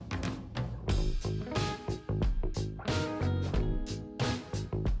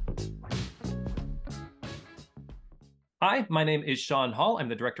Hi, my name is Sean Hall. I'm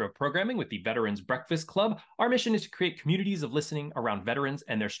the Director of Programming with the Veterans Breakfast Club. Our mission is to create communities of listening around veterans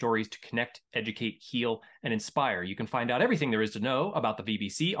and their stories to connect, educate, heal, and inspire. You can find out everything there is to know about the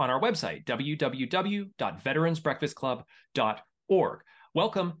VBC on our website, www.veteransbreakfastclub.org.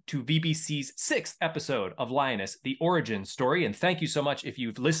 Welcome to VBC's sixth episode of Lioness, the origin story. And thank you so much if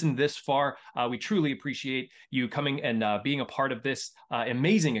you've listened this far. We truly appreciate you coming and being a part of this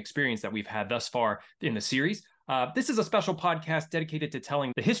amazing experience that we've had thus far in the series. This is a special podcast dedicated to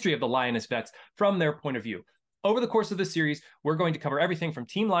telling the history of the Lioness vets from their point of view. Over the course of this series, we're going to cover everything from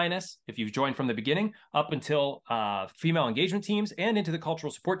Team Lioness, if you've joined from the beginning, up until female engagement teams and into the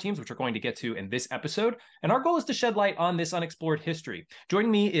cultural support teams, which we're going to get to in this episode. And our goal is to shed light on this unexplored history.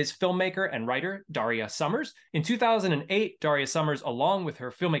 Joining me is filmmaker and writer Daria Summers. In 2008, Daria Summers, along with her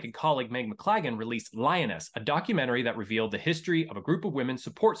filmmaking colleague Meg McLagan, released Lioness, a documentary that revealed the history of a group of women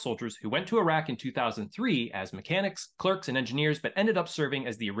support soldiers who went to Iraq in 2003 as mechanics, clerks, and engineers, but ended up serving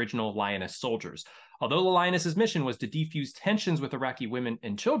as the original Lioness soldiers. Although the Lioness's mission was to defuse tensions with Iraqi women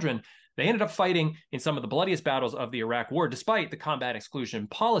and children, they ended up fighting in some of the bloodiest battles of the Iraq War, despite the combat exclusion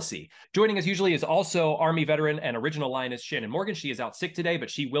policy. Joining us usually is also Army veteran and original Lioness Shannon Morgan. She is out sick today, but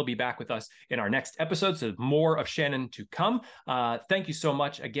she will be back with us in our next episode, so more of Shannon to come. Thank you so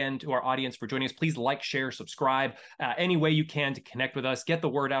much again to our audience for joining us. Please like, share, subscribe, any way you can to connect with us. Get the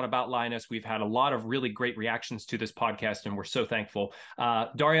word out about Lioness. We've had a lot of really great reactions to this podcast, and we're so thankful.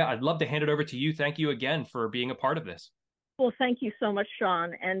 Daria, I'd love to hand it over to you. Thank you again for being a part of this. Well, thank you so much,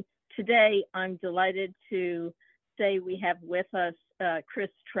 Sean. And today, I'm delighted to say we have with us Chris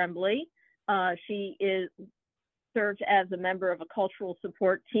Trembley. She served as a member of a cultural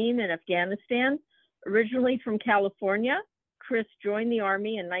support team in Afghanistan. Originally from California, Chris joined the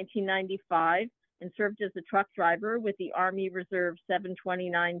Army in 1995 and served as a truck driver with the Army Reserve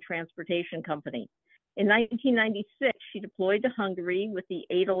 729 Transportation Company. In 1996, she deployed to Hungary with the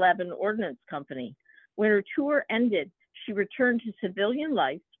 811 Ordnance Company. When her tour ended, she returned to civilian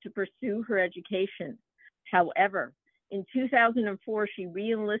life to pursue her education. However, in 2004, she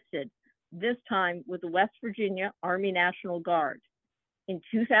re-enlisted, this time with the West Virginia Army National Guard. In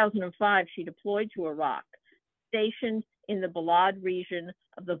 2005, she deployed to Iraq. Stationed in the Balad region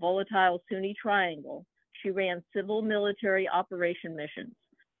of the volatile Sunni Triangle, she ran civil military operation missions.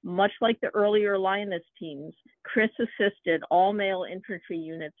 Much like the earlier Lioness teams, Chris assisted all-male infantry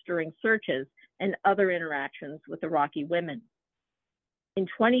units during searches and other interactions with Iraqi women. In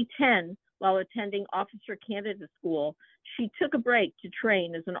 2010, while attending officer candidate school, she took a break to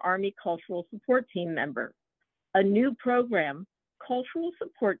train as an Army cultural support team member. A new program, cultural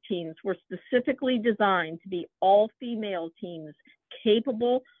support teams were specifically designed to be all-female teams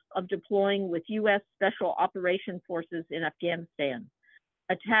capable of deploying with U.S. Special Operations Forces in Afghanistan.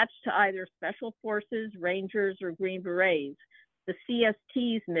 Attached to either Special Forces, Rangers, or Green Berets, the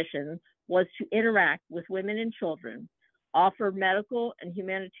CSTs mission was to interact with women and children, offer medical and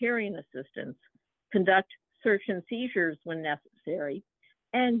humanitarian assistance, conduct search and seizures when necessary,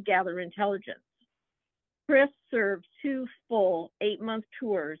 and gather intelligence. Chris served 2 full 8-month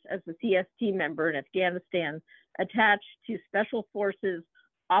tours as a CST member in Afghanistan, attached to Special Forces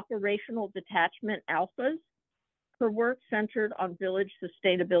Operational Detachment Alphas. Her work centered on village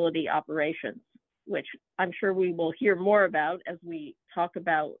sustainability operations, which I'm sure we will hear more about as we talk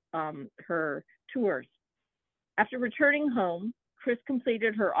about her tours. After returning home, Chris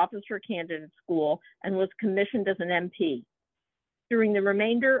completed her officer candidate school and was commissioned as an MP. During the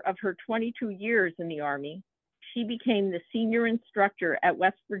remainder of her 22 years in the Army, she became the senior instructor at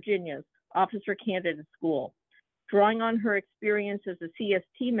West Virginia's officer candidate school. Drawing on her experience as a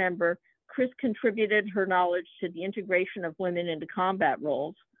CST member, Chris contributed her knowledge to the integration of women into combat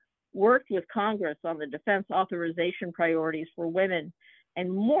roles, worked with Congress on the defense authorization priorities for women, and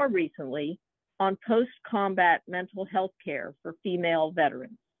more recently, on post-combat mental health care for female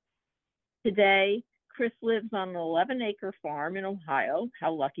veterans. Today, Chris lives on an 11-acre farm in Ohio,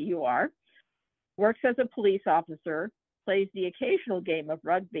 how lucky you are, works as a police officer, plays the occasional game of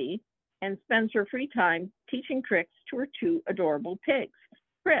rugby, and spends her free time teaching tricks to her 2 adorable pigs.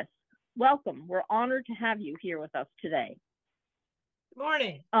 Chris, welcome. We're honored to have you here with us today. Good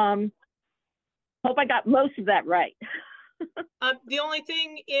morning. Hope I got most of that right. The only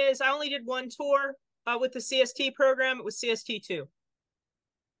thing is I only did 1 tour with the CST program. It was CST2.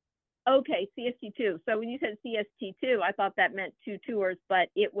 Okay, CST2. So when you said CST2, I thought that meant 2 tours, but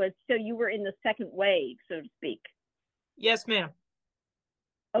it was, so you were in the second wave, so to speak. Yes, ma'am.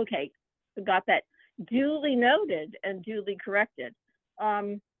 Okay, so got that duly noted and duly corrected.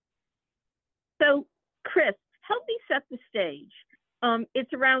 So Chris, help me set the stage.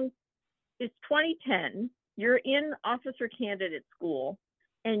 It's 2010. you're in officer candidate school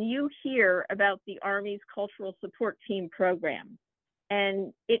and you hear about the Army's Cultural Support Team program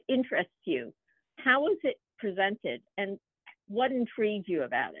and it interests you. How is it presented and what intrigued you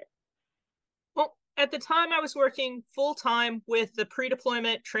about it? Well, at the time, I was working full-time with the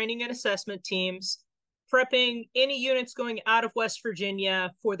pre-deployment training and assessment teams, prepping any units going out of West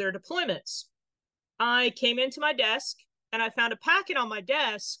Virginia for their deployments. I came into my desk and I found a packet on my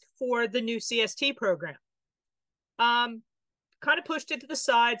desk for the new CST program. Kind of pushed it to the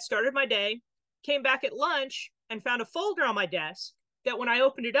side, started my day, came back at lunch and found a folder on my desk that when I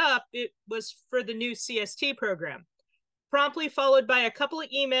opened it up, it was for the new CST program, promptly followed by a couple of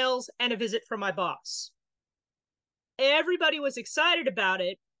emails and a visit from my boss. Everybody was excited about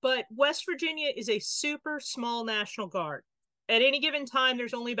it, but West Virginia is a super small National Guard. At any given time,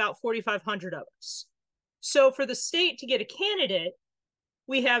 there's only about 4,500 of us. So for the state to get a candidate,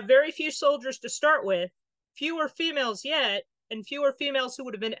 we have very few soldiers to start with, fewer females yet, and fewer females who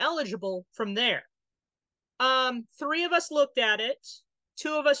would have been eligible from there. 3 of us looked at it,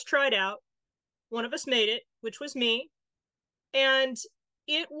 2 of us tried out, 1 of us made it, which was me. And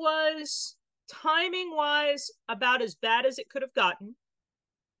it was, timing-wise, about as bad as it could have gotten,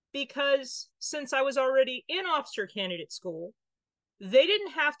 because since I was already in officer candidate school, they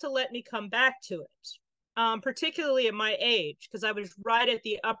didn't have to let me come back to it, particularly at my age, because I was right at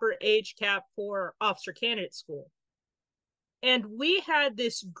the upper age cap for officer candidate school. And we had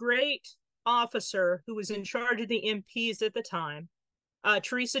this great officer who was in charge of the MPs at the time,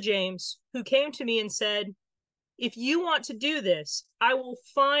 Teresa James, who came to me and said, if you want to do this, I will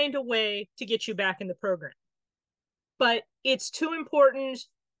find a way to get you back in the program. But it's too important.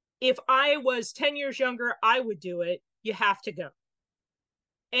 If I was 10 years younger, I would do it. You have to go.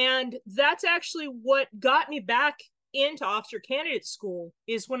 And that's actually what got me back into officer candidate school,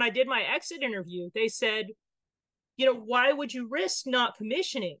 is when I did my exit interview, they said, you know, why would you risk not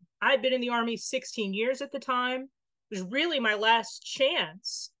commissioning? I'd been in the Army 16 years at the time. It was really my last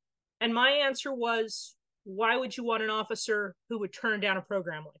chance. And my answer was, why would you want an officer who would turn down a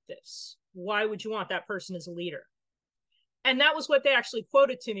program like this? Why would you want that person as a leader? And that was what they actually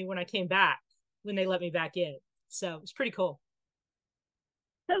quoted to me when I came back, when they let me back in. So it was pretty cool.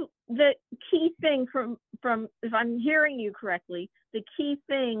 So the key thing from if I'm hearing you correctly, the key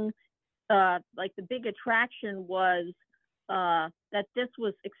thing, like the big attraction was that this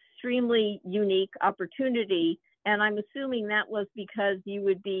was extremely unique opportunity. And I'm assuming that was because you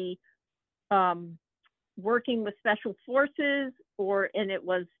would be working with special forces, and it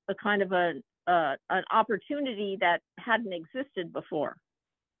was a kind of an opportunity that hadn't existed before.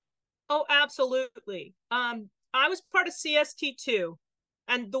 Oh, absolutely. I was part of CST2,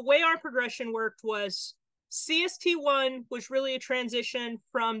 and the way our progression worked was CST1 was really a transition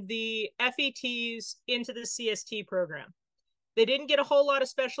from the FETs into the CST program. They didn't get a whole lot of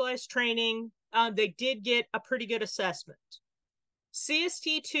specialized training. They did get a pretty good assessment.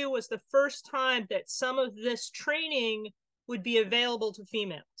 CST2 was the first time that some of this training would be available to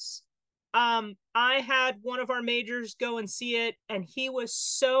females. I had one of our majors go and see it, and he was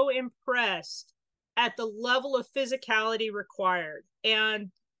so impressed at the level of physicality required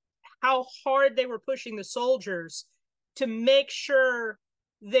and how hard they were pushing the soldiers to make sure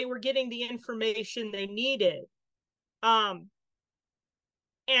they were getting the information they needed. And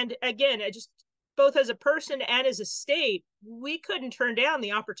again, I just, both as a person and as a state, we couldn't turn down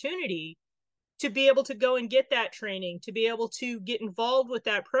the opportunity to be able to go and get that training, to be able to get involved with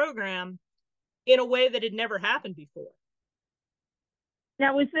that program in a way that had never happened before.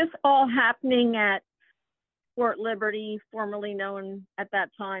 Now, was this all happening at Fort Liberty, formerly known at that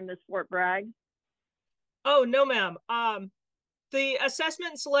time as Fort Bragg? Oh, no, ma'am. The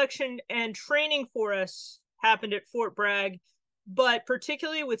assessment, selection, and training for us happened at Fort Bragg, but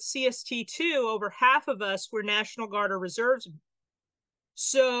particularly with CST2, over half of us were National Guard or reserves.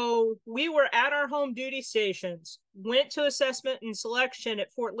 So we were at our home duty stations, went to assessment and selection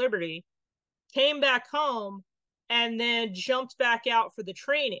at Fort Liberty, came back home, and then jumped back out for the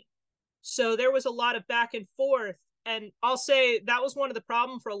training. So there was a lot of back and forth. And I'll say that was one of the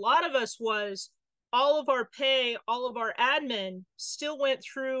problems for a lot of us was all of our pay, all of our admin still went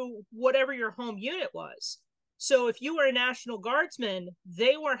through whatever your home unit was. So if you were a National Guardsman,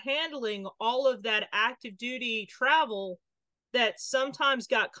 they were handling all of that active duty travel that sometimes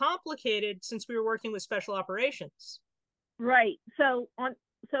got complicated since we were working with special operations. Right. So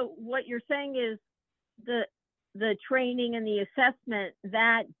what you're saying is the training and the assessment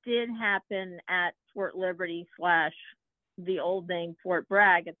that did happen at Fort Liberty / the old name Fort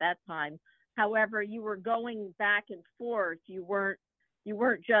Bragg at that time. However, you were going back and forth. You weren't you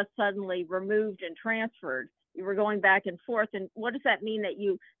weren't just suddenly removed and transferred. You were going back and forth. And what does that mean that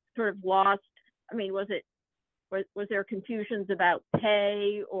you sort of lost? I mean, was there confusions about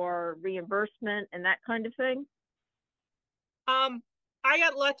pay or reimbursement and that kind of thing? I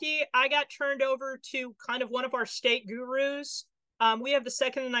got lucky. I got turned over to kind of one of our state gurus. We have the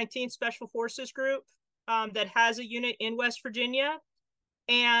 2nd and 19th Special Forces Group that has a unit in West Virginia,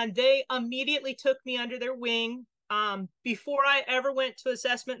 and they immediately took me under their wing. Before I ever went to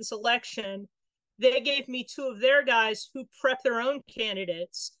assessment and selection, they gave me 2 of their guys who prep their own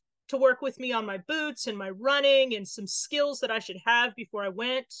candidates to work with me on my boots and my running and some skills that I should have before I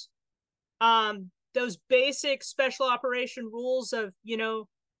went. Those basic special operation rules of,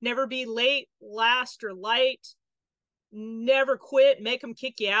 never be late, last, or light, never quit, make them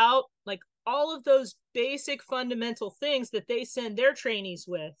kick you out. Like all of those basic fundamental things that they send their trainees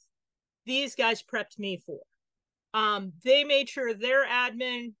with, these guys prepped me for. They made sure their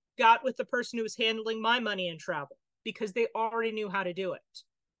admin got with the person who was handling my money and travel because they already knew how to do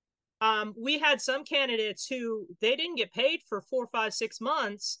it. We had some candidates who they didn't get paid for 4, 5, 6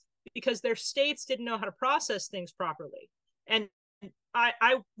 months because their states didn't know how to process things properly. And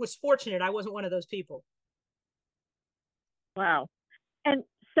I was fortunate. I wasn't one of those people. Wow. And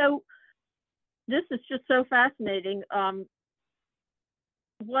so this is just so fascinating.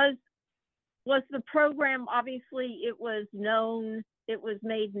 Was the program, obviously it was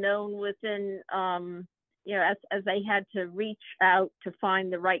made known within, as they had to reach out to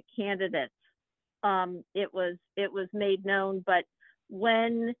find the right candidates, it was made known. But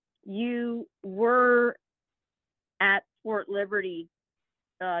when you were at Fort Liberty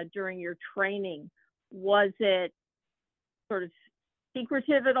during your training, was it sort of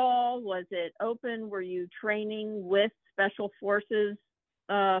secretive at all? Was it open? Were you training with Special Forces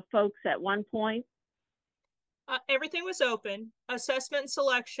folks at one point? Everything was open. Assessment and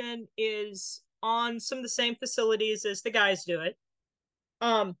selection is on some of the same facilities as the guys do it.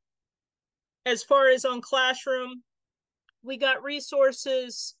 As far as on classroom, we got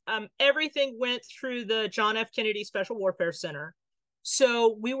resources. Everything went through the John F. Kennedy Special Warfare Center.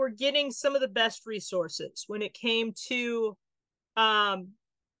 So we were getting some of the best resources when it came to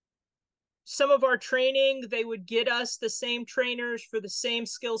some of our training. They would get us the same trainers for the same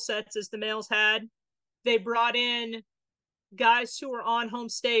skill sets as the males had. They brought in guys who were on home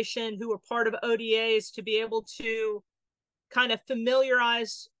station, who were part of ODAs, to be able to kind of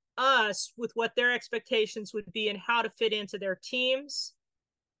familiarize us with what their expectations would be and how to fit into their teams.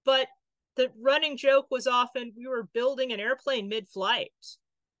 But the running joke was often we were building an airplane mid-flight.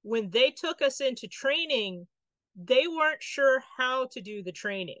 When they took us into training, they weren't sure how to do the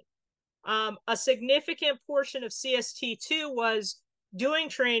training. A significant portion of CST2 was doing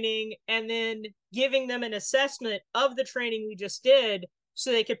training and then giving them an assessment of the training we just did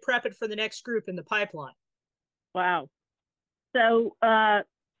so they could prep it for the next group in the pipeline. Wow. So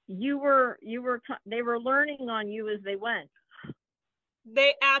they were learning on you as they went.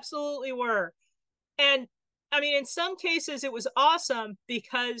 They absolutely were. And I mean, in some cases it was awesome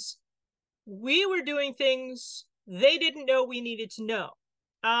because we were doing things they didn't know we needed to know.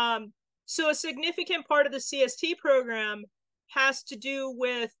 So a significant part of the CST program has to do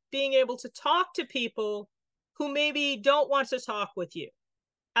with being able to talk to people who maybe don't want to talk with you,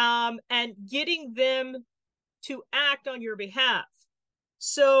 and getting them to act on your behalf.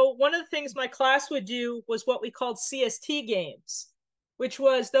 So one of the things my class would do was what we called CST games, which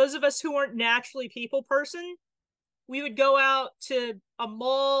was those of us who weren't naturally people person, we would go out to a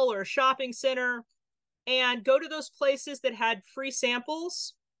mall or a shopping center and go to those places that had free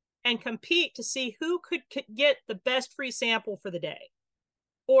samples and compete to see who could get the best free sample for the day,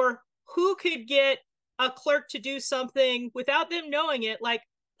 or who could get a clerk to do something without them knowing it, like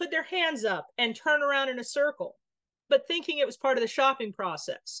put their hands up and turn around in a circle, but thinking it was part of the shopping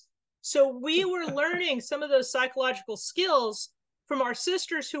process. So we were learning some of those psychological skills from our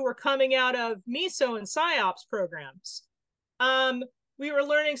sisters who were coming out of MISO and PSYOPs programs. We were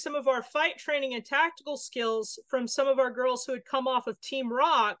learning some of our fight training and tactical skills from some of our girls who had come off of Team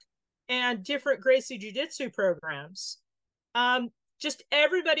Rock and different Gracie Jiu-Jitsu programs. Just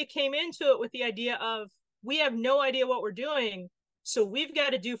everybody came into it with the idea of, we have no idea what we're doing, so we've got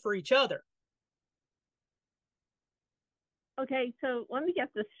to do for each other. Okay, so let me get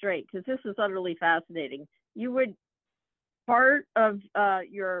this straight, because this is utterly fascinating. You would part of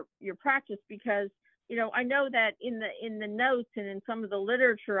your practice, because I know that in the notes and in some of the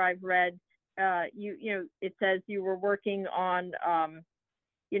literature I've read, it says you were working on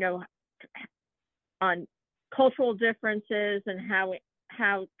on cultural differences and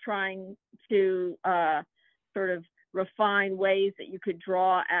how trying to sort of refine ways that you could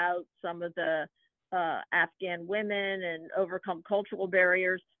draw out some of the Afghan women and overcome cultural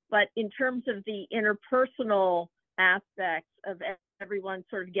barriers. But in terms of the interpersonal aspects of everyone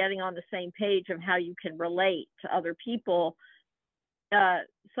sort of getting on the same page of how you can relate to other people,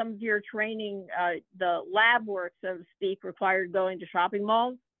 some of your training, the lab work, so to speak, required going to shopping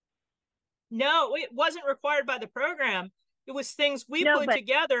malls? No, it wasn't required by the program. It was things we No, put but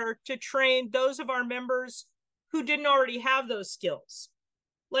together to train those of our members who didn't already have those skills.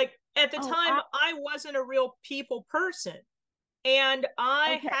 Like at the time, I wasn't a real people person, and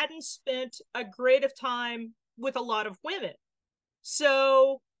I okay. hadn't spent a great of time with a lot of women.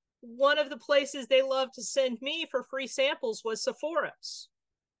 So one of the places they loved to send me for free samples was Sephora's.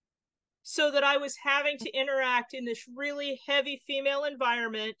 So that I was having to interact in this really heavy female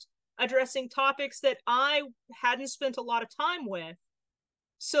environment, addressing topics that I hadn't spent a lot of time with,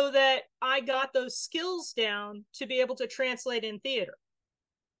 so that I got those skills down to be able to translate in theater.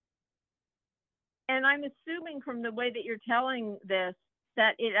 And I'm assuming from the way that you're telling this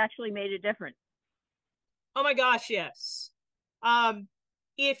that it actually made a difference. Oh my gosh, yes.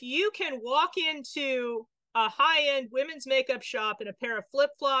 If you can walk into a high-end women's makeup shop in a pair of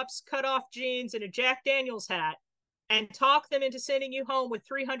flip-flops, cut-off jeans, and a Jack Daniels hat, and talk them into sending you home with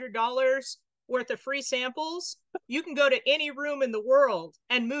 $300 worth of free samples, you can go to any room in the world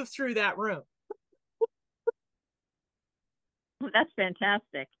and move through that room. That's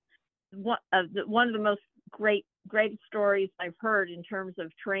fantastic. One of the most great stories I've heard in terms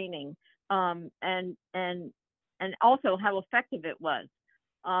of training, and also how effective it was.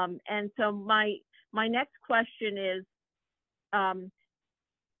 And so my next question is,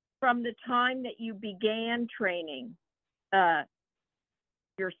 from the time that you began training,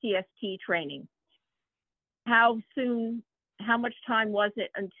 your CST training, how much time was it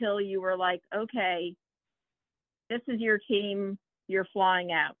until you were like, okay, this is your team, you're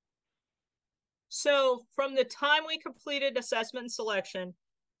flying out? So from the time we completed assessment and selection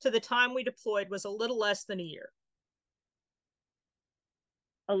to the time we deployed was a little less than a year.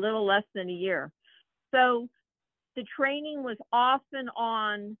 A little less than a year. So the training was off and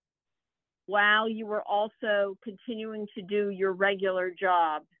on while you were also continuing to do your regular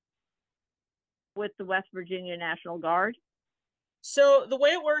job with the West Virginia National Guard? So the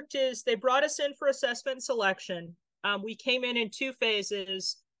way it worked is they brought us in for assessment and selection. We came in 2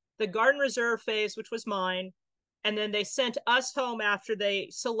 phases, the Guard and Reserve phase, which was mine, and then they sent us home after they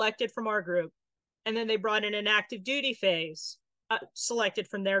selected from our group. And then they brought in an active duty phase, selected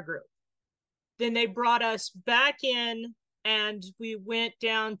from their group. Then they brought us back in and we went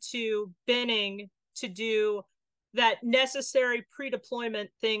down to Benning to do that necessary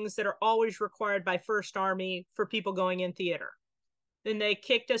pre-deployment things that are always required by First Army for people going in theater. Then they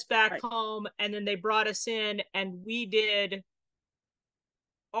kicked us back home, and then they brought us in and we did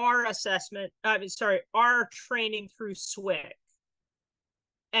our assessment, our training through SWIC.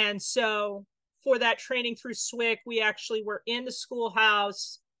 And so for that training through SWIC, we actually were in the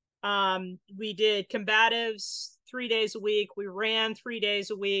schoolhouse. We did combatives 3 days a week. We ran 3 days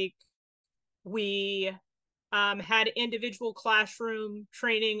a week. We had individual classroom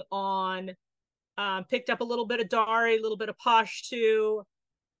training on, picked up a little bit of Dari, a little bit of Pashto,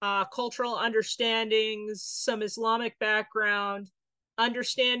 cultural understandings, some Islamic background,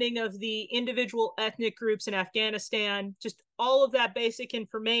 understanding of the individual ethnic groups in Afghanistan, just all of that basic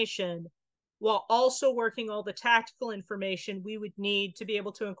information, while also working all the tactical information we would need to be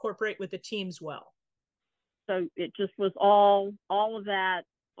able to incorporate with the teams well. So it just was all of that,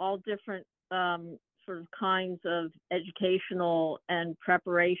 all different sort of kinds of educational and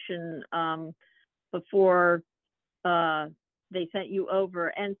preparation before they sent you over.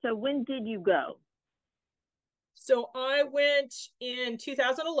 And so when did you go? So I went in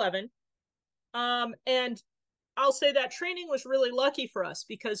 2011, and I'll say that training was really lucky for us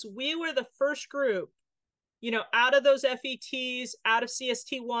because we were the first group, out of those FETs, out of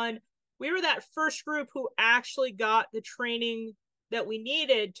CST1, we were that first group who actually got the training that we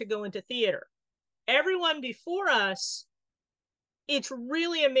needed to go into theater. Everyone before us, it's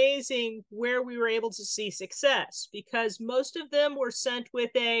really amazing where we were able to see success because most of them were sent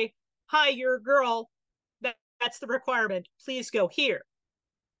with a, hi, you're a girl, that's the requirement, please go here.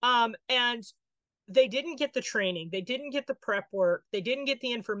 And they didn't get the training, they didn't get the prep work, they didn't get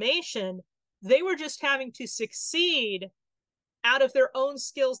the information. They were just having to succeed out of their own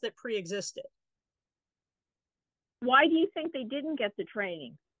skills that pre-existed. Why do you think they didn't get the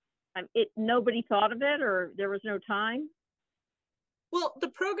training? Nobody thought of it, or there was no time? Well, the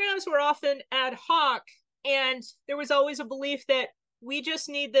programs were often ad hoc, and there was always a belief that we just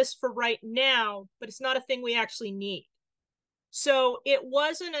need this for right now, but it's not a thing we actually need. So it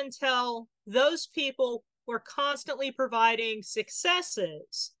wasn't until those people were constantly providing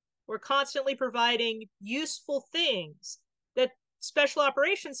successes, were constantly providing useful things, that special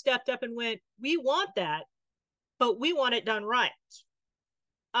operations stepped up and went, we want that, but we want it done right.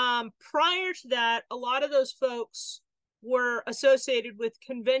 Prior to that, a lot of those folks were associated with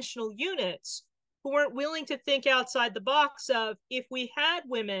conventional units who weren't willing to think outside the box of, if we had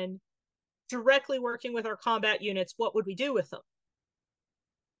women directly working with our combat units, what would we do with them?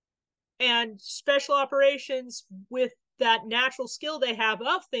 And special operations, with that natural skill they have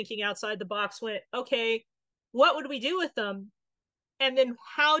of thinking outside the box, went, okay, what would we do with them? And then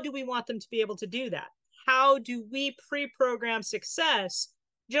how do we want them to be able to do that? How do we pre-program success,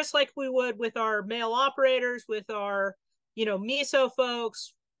 just like we would with our male operators, with our, MISO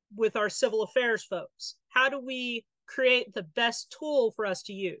folks, with our civil affairs folks? How do we create the best tool for us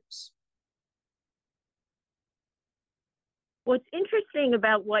to use? What's interesting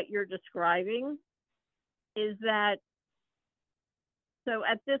about what you're describing is that, so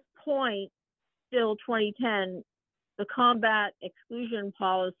at this point, still 2010, the combat exclusion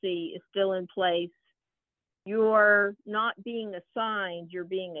policy is still in place. You're not being assigned, you're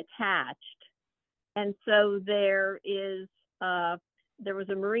being attached. And so there was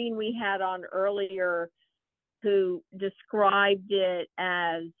a Marine we had on earlier who described it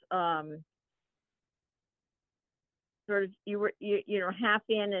as sort of, you were half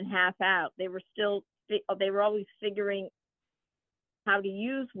in and half out. They were always figuring how to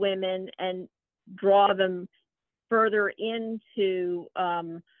use women and draw them further into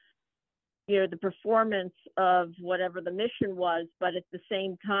the performance of whatever the mission was, but at the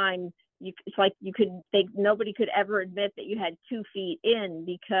same time, it's like nobody could ever admit that you had 2 feet in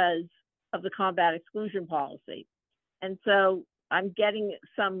because of the combat exclusion policy. And so I'm getting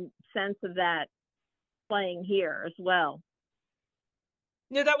some sense of that playing here as well.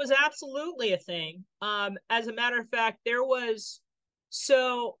 No, that was absolutely a thing. As a matter of fact,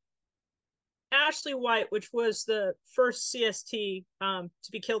 Ashley White, which was the first CST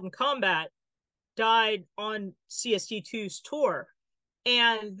to be killed in combat, died on CST2's tour.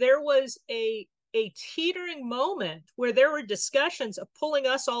 And there was a teetering moment where there were discussions of pulling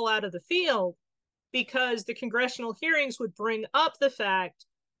us all out of the field because the congressional hearings would bring up the fact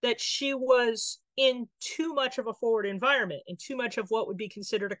that she was in too much of a forward environment, in too much of what would be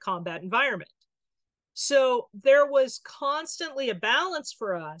considered a combat environment. So there was constantly a balance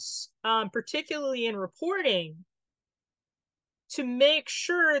for us, particularly in reporting, to make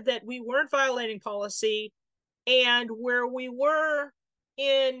sure that we weren't violating policy, and where we were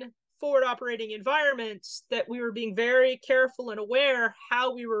in forward operating environments, that we were being very careful and aware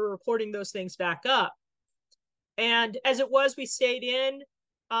how we were reporting those things back up. And as it was, we stayed in,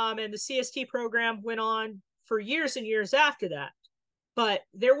 and the CST program went on for years and years after that. But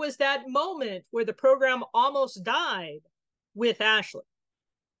there was that moment where the program almost died with Ashley.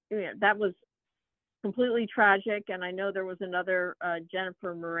 Yeah, that was completely tragic. And I know there was another,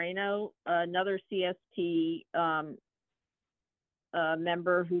 Jennifer Moreno, another CST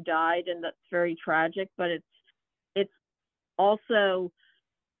member who died, and that's very tragic. But it's also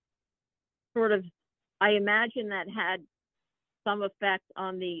sort of, I imagine that had some effect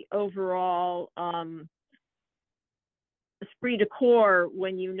on the overall esprit de corps,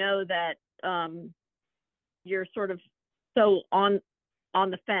 when you know that you're sort of so on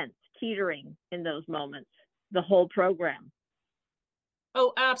the fence, teetering in those moments, the whole program.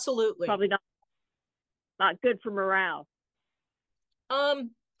 Oh, absolutely. Probably not good for morale.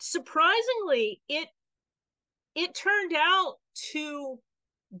 Surprisingly, it turned out to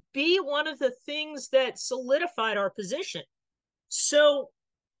be one of the things that solidified our position. So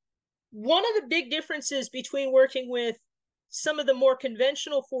one of the big differences between working with some of the more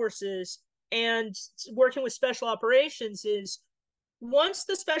conventional forces and working with special operations is, once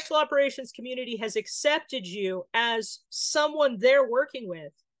the special operations community has accepted you as someone they're working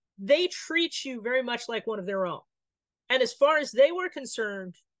with, they treat you very much like one of their own. And as far as they were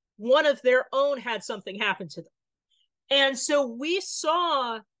concerned, one of their own had something happen to them. And so we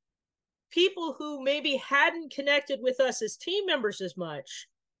saw people who maybe hadn't connected with us as team members as much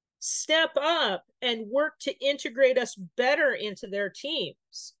step up and work to integrate us better into their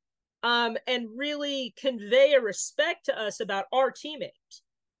teams, and really convey a respect to us about our teammates.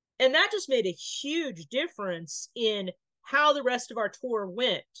 And that just made a huge difference in how the rest of our tour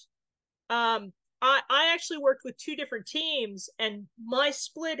went. I actually worked with 2 different teams, and my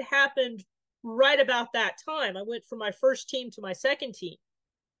split happened right about that time. I went from my first team to my second team.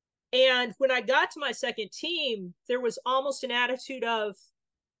 And when I got to my second team, there was almost an attitude of,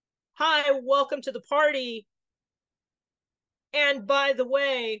 hi, welcome to the party. And by the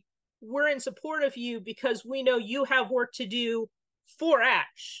way, we're in support of you because we know you have work to do for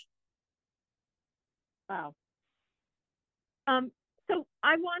Ash. Wow. So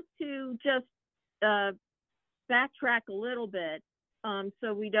I want to just backtrack a little bit,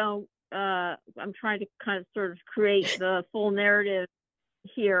 so we don't. I'm trying to kind of sort of create the full narrative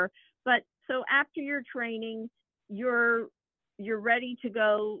here. But so after your training, you're ready to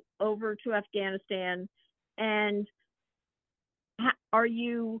go over to Afghanistan, and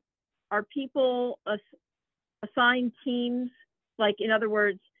are people assigned teams? Like, in other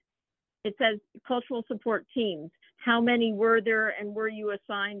words, it says cultural support teams. How many were there, and were you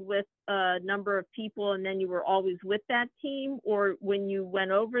assigned with a number of people and then you were always with that team? Or when you went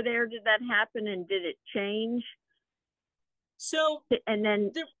over there, did that happen, and did it change? So, and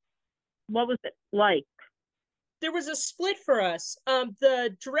then what was it like? There was a split for us.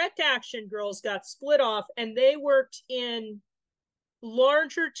 The direct action girls got split off, and they worked in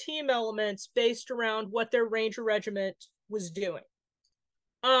larger team elements based around what their Ranger regiment was doing.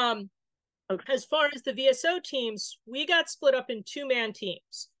 Okay. As far as the VSO teams, we got split up in 2-man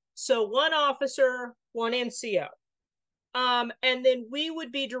teams. So one officer, one NCO. And then we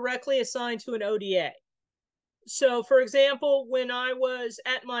would be directly assigned to an ODA. So, for example, when I was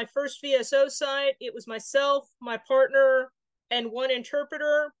at my first VSO site, it was myself, my partner, and one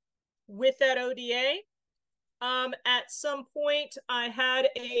interpreter with that ODA. At some point, I had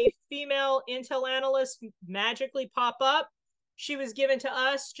a female intel analyst magically pop up. She was given to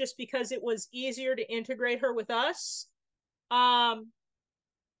us just because it was easier to integrate her with us. And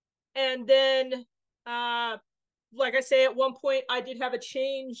then, like I say, at one point, I did have a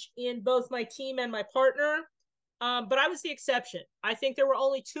change in both my team and my partner. But I was the exception. I think there were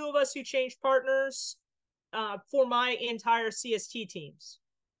only 2 of us who changed partners for my entire CST teams.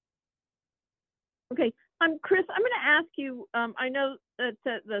 Okay. Chris, I'm going to ask you, I know that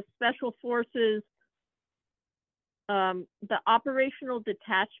the Special Forces, the Operational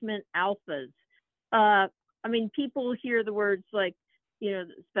Detachment Alphas, I mean, people hear the words like, you know,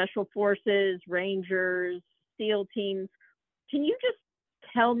 Special Forces, Rangers, SEAL teams. Can you just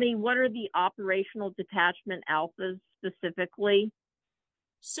tell me, what are the Operational Detachment Alphas specifically?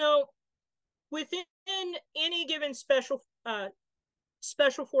 So within any given special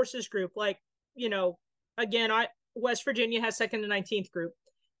forces group, like, you know, again, West Virginia has 2nd and 19th group.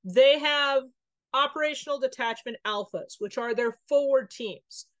 They have Operational Detachment Alphas, which are their forward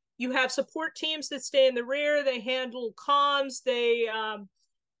teams. You have support teams that stay in the rear. They handle comms. They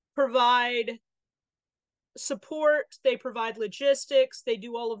provide support. They provide logistics. They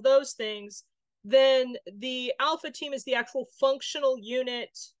do all of those things. Then the Alpha team is the actual functional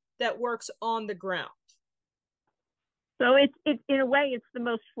unit that works on the ground. So it's in a way, it's the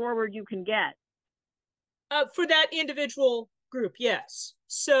most forward you can get. For that individual group, yes.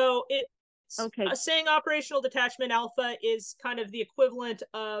 So it's okay. Saying Operational Detachment Alpha is kind of the equivalent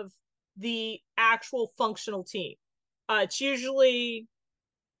of the actual functional team. It's usually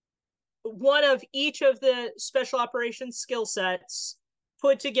one of each of the special operations skill sets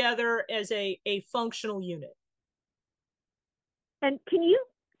put together as a functional unit. And can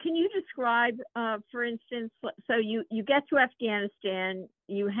you describe, for instance, so you get to Afghanistan,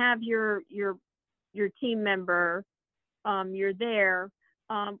 you have your team member, you're there.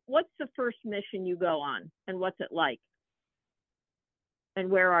 What's the first mission you go on, and what's it like? And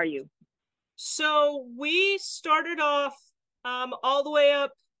where are you? So we started off all the way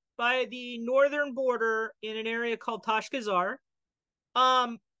up by the northern border in an area called Tashkazar.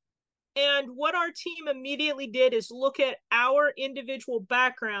 And what our team immediately did is look at our individual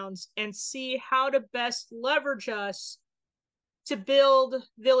backgrounds and see how to best leverage us to build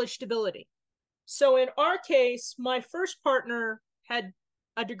village stability. So in our case, my first partner had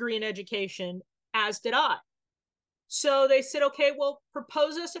a degree in education, as did I. So they said, okay, well,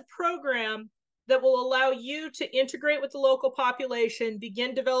 propose us a program that will allow you to integrate with the local population,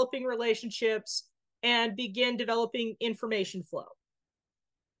 begin developing relationships, and begin developing information flow.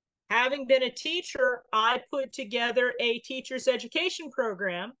 Having been a teacher, I put together a teacher's education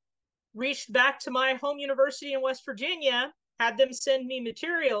program, reached back to my home university in West Virginia, had them send me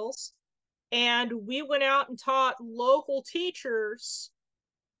materials, and we went out and taught local teachers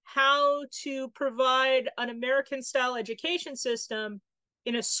how to provide an American-style education system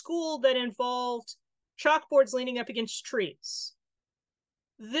in a school that involved chalkboards leaning up against trees.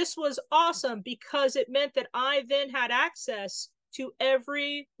 This was awesome because it meant that I then had access to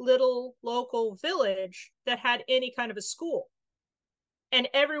every little local village that had any kind of a school. And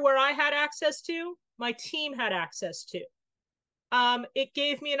everywhere I had access to, my team had access to. It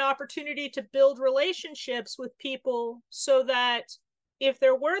gave me an opportunity to build relationships with people so that if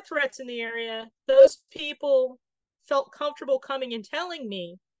there were threats in the area, those people felt comfortable coming and telling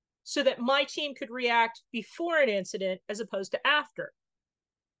me so that my team could react before an incident as opposed to after.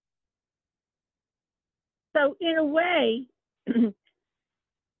 So in a way,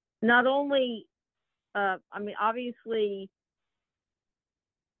 not only, obviously,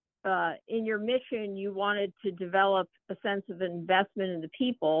 in your mission, you wanted to develop a sense of investment in the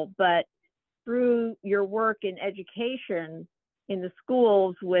people, but through your work in education in the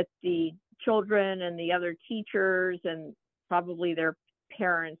schools with the children and the other teachers and probably their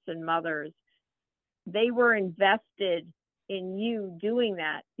parents and mothers, they were invested in you doing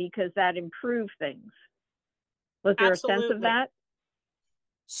that because that improved things. Was there Absolutely. a sense of that?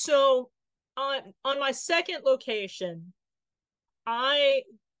 So on my second location, I,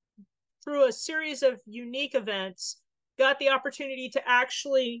 through a series of unique events, got the opportunity to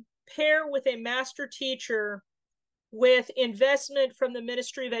actually pair with a master teacher with investment from the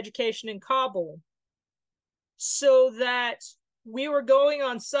Ministry of Education in Kabul, so that we were going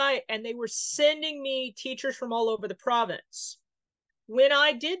on site and they were sending me teachers from all over the province. When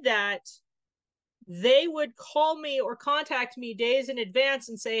I did that, they would call me or contact me days in advance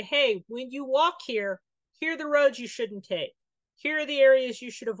and say, hey, when you walk here, here are the roads you shouldn't take. Here are the areas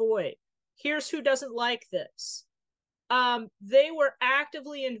you should avoid. Here's who doesn't like this. They were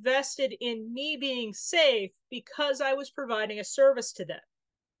actively invested in me being safe because I was providing a service to them.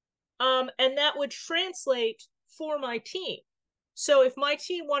 And that would translate for my team. So if my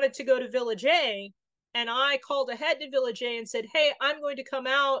team wanted to go to Village A and I called ahead to Village A and said, hey, I'm going to come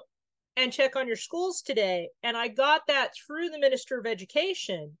out and check on your schools today, and I got that through the Minister of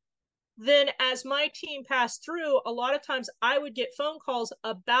Education, then as my team passed through, a lot of times I would get phone calls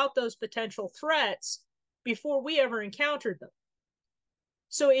about those potential threats before we ever encountered them.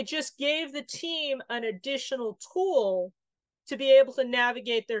 So it just gave the team an additional tool to be able to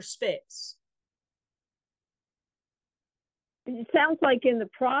navigate their space. It sounds like in the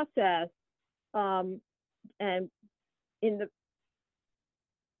process, and in the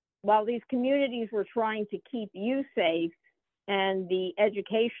while these communities were trying to keep you safe, and the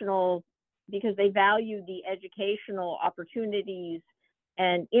educational, because they value the educational opportunities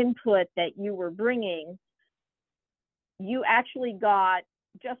and input that you were bringing, you actually got,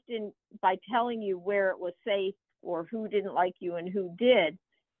 just in by telling you where it was safe or who didn't like you and who did,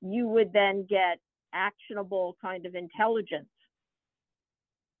 you would then get actionable kind of intelligence.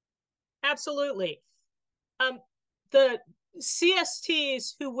 Absolutely. The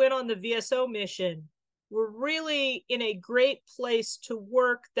CSTs who went on the VSO mission were really in a great place to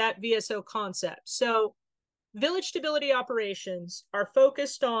work that VSO concept. So village stability operations are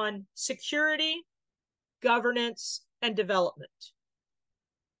focused on security, governance, and development.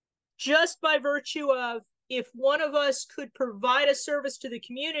 Just by virtue of, if one of us could provide a service to the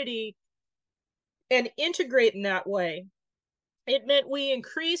community and integrate in that way, it meant we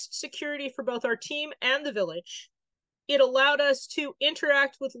increased security for both our team and the village. It allowed us to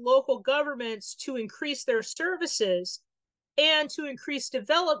interact with local governments to increase their services and to increase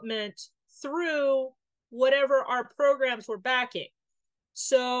development through whatever our programs were backing.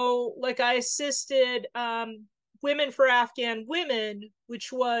 So, like, I assisted Women for Afghan Women,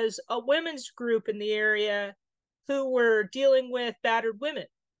 which was a women's group in the area who were dealing with battered women.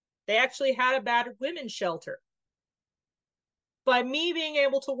 They actually had a battered women's shelter. By me being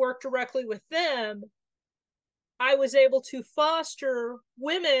able to work directly with them, I was able to foster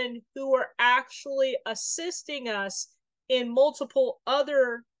women who were actually assisting us in multiple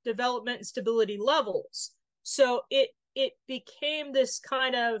other development and stability levels. So it became this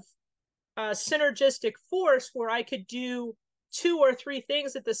kind of synergistic force where I could do 2 or 3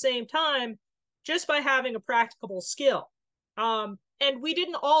 things at the same time just by having a practicable skill. And we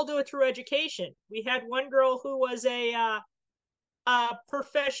didn't all do it through education. We had one girl who was a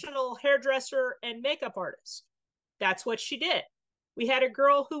professional hairdresser and makeup artist. That's what she did. We had a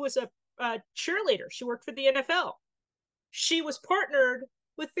girl who was a cheerleader. She worked for the NFL. She was partnered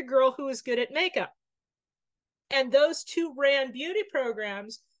with the girl who was good at makeup. And those two ran beauty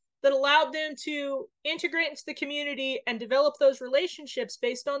programs that allowed them to integrate into the community and develop those relationships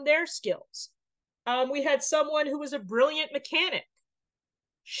based on their skills. We had someone who was a brilliant mechanic.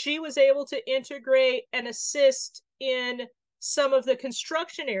 She was able to integrate and assist in some of the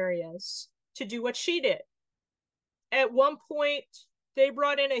construction areas to do what she did. At one point, they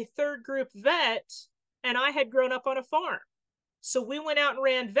brought in a third group vet, and I had grown up on a farm. So we went out and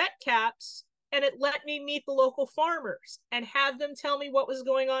ran vet caps and it let me meet the local farmers and have them tell me what was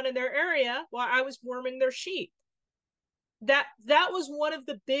going on in their area while I was warming their sheep. That was one of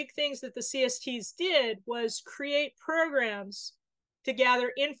the big things that the CSTs did, was create programs to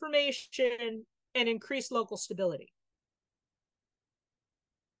gather information and increase local stability.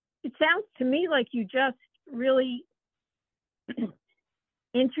 It sounds to me like you just really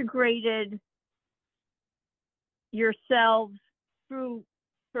integrated yourselves through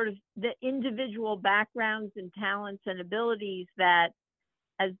sort of the individual backgrounds and talents and abilities that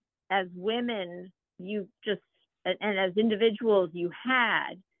as women you just, and as individuals you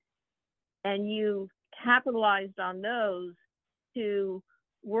had, and you capitalized on those to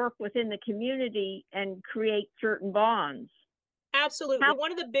work within the community and create certain bonds. Absolutely.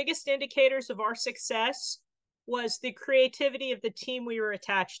 One of the biggest indicators of our success was the creativity of the team we were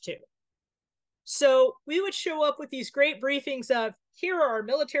attached to. So we would show up with these great briefings of, here are our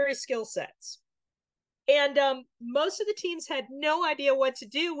military skill sets. And most of the teams had no idea what to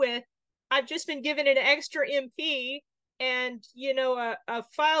do with, I've just been given an extra MP and, you know, a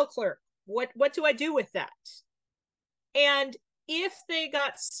file clerk. What do I do with that? And if they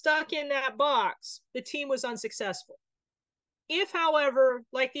got stuck in that box, the team was unsuccessful. If, however,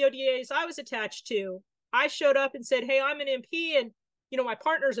 like the ODAs I was attached to, I showed up and said, hey, I'm an MP and, you know, my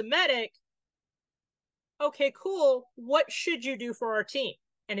partner's a medic. Okay, cool. What should you do for our team?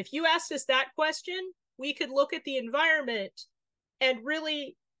 And if you asked us that question, we could look at the environment and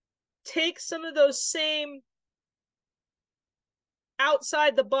really take some of those same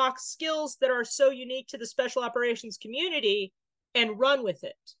outside the box skills that are so unique to the special operations community and run with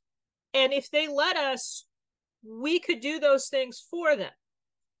it. And if they let us, we could do those things for them.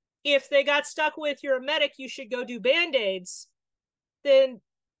 If they got stuck with, you're a medic, you should go do band-aids, then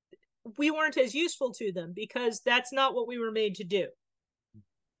we weren't as useful to them because that's not what we were made to do.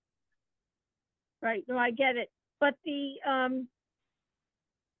 Right. No, I get it. But the,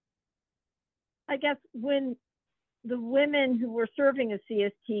 I guess when the women who were serving as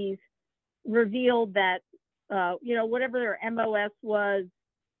CSTs revealed that, you know, whatever their MOS was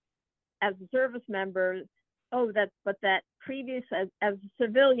as a service member, but that previous, as a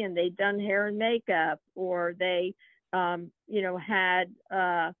civilian, they'd done hair and makeup, or they, you know, had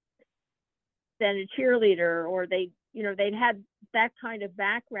been a cheerleader, or they, you know, they'd had that kind of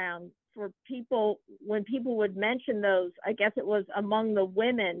background. For people, when people would mention those, I guess it was among the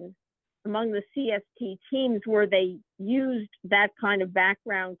women, among the CST teams, where they used that kind of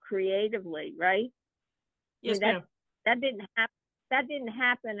background creatively, right? Yes, I mean, ma'am. That didn't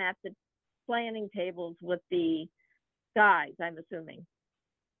happen at the planning tables with the guys, I'm assuming.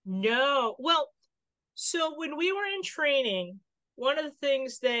 No. Well, so when we were in training, one of the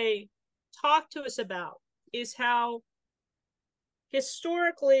things they talked to us about is how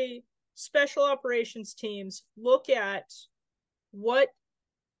historically special operations teams look at what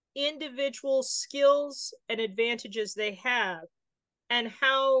individual skills and advantages they have and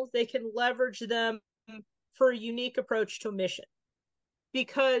how they can leverage them for a unique approach to a mission.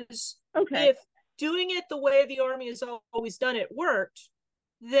 Because if doing it the way the Army has always done it worked,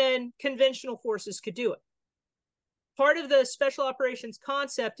 then conventional forces could do it. Part of the special operations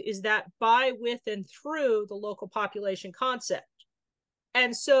concept is that by, with, and through the local population concept.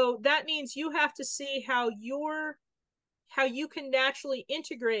 And so that means you have to see how you can naturally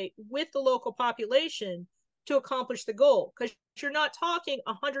integrate with the local population to accomplish the goal. Because you're not talking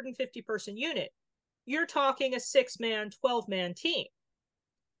a 150-person unit. You're talking a 6-man, 12-man team.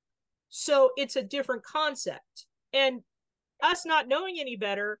 So it's a different concept. And us not knowing any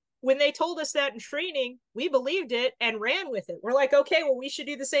better, when they told us that in training, we believed it and ran with it. We're like, okay, well, we should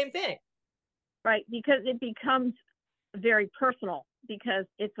do the same thing. Right, because it becomes very personal because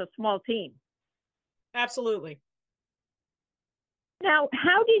it's a small team. Absolutely. Now,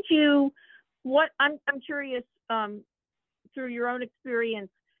 how did you, I'm curious, through your own experience,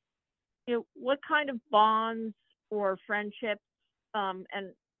 you know, what kind of bonds or friendships, and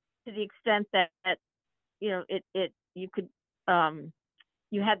to the extent that you know, you could,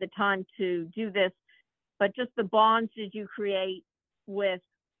 you had the time to do this, but just the bonds did you create with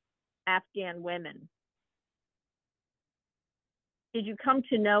Afghan women? Did you come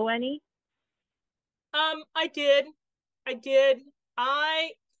to know any? I did.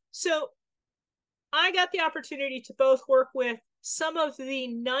 So I got the opportunity to both work with some of the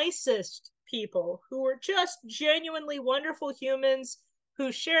nicest people who were just genuinely wonderful humans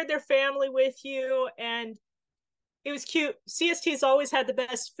who shared their family with you, and it was cute. CSTs always had the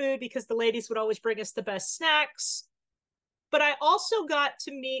best food because the ladies would always bring us the best snacks. But I also got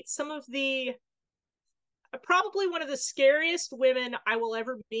to meet some of the, probably one of the scariest women I will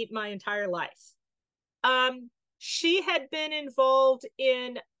ever meet my entire life. She had been involved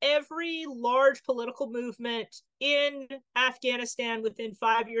in every large political movement in Afghanistan within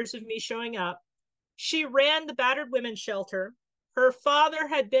 5 years of me showing up. She ran the battered women's shelter. Her father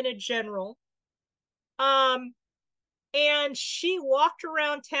had been a general. And she walked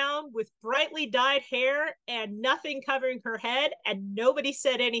around town with brightly dyed hair and nothing covering her head, and nobody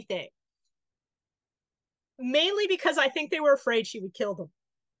said anything. Mainly because I think they were afraid she would kill them.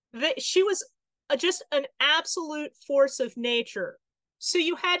 She was just an absolute force of nature. So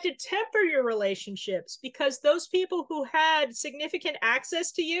you had to temper your relationships, because those people who had significant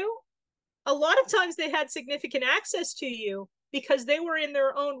access to you, a lot of times they had significant access to you because they were in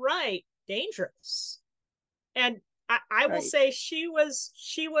their own right dangerous. And I will say she was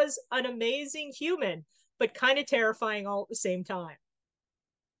an amazing human, but kind of terrifying all at the same time.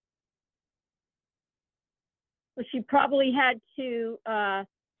 Well, she probably had to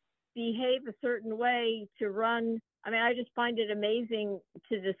behave a certain way to run. I mean, I just find it amazing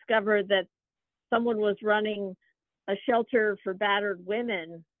to discover that someone was running a shelter for battered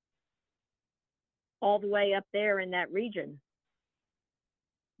women all the way up there in that region.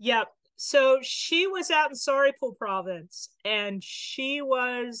 Yep. So she was out in Saripul province, and she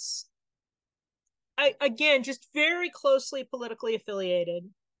was, again, just very closely politically affiliated.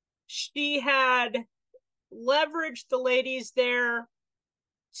 She had leveraged the ladies there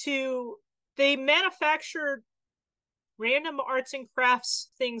they manufactured random arts and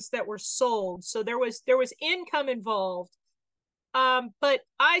crafts things that were sold. So there was income involved. But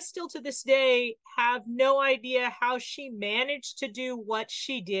I still to this day have no idea how she managed to do what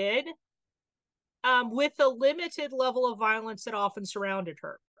she did with the limited level of violence that often surrounded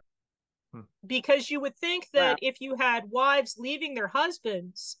her. Because you would think that if you had wives leaving their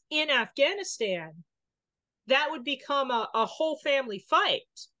husbands in Afghanistan, that would become a whole family fight.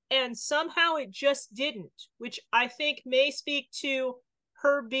 And somehow it just didn't, which I think may speak to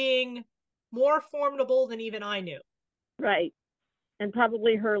her being more formidable than even I knew. Right. And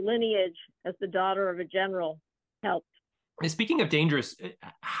probably her lineage as the daughter of a general helped. Speaking of dangerous,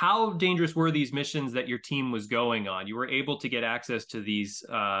 how dangerous were these missions that your team was going on? You were able to get access to these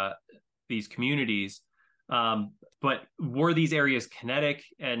communities, but were these areas kinetic?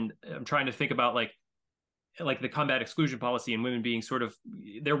 And I'm trying to think about like the combat exclusion policy and women being sort of,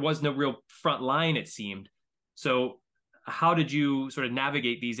 there was no real front line, it seemed. So how did you sort of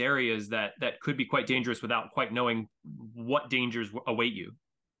navigate these areas that could be quite dangerous without quite knowing what dangers await you?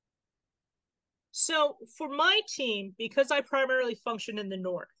 So for my team, because I primarily function in the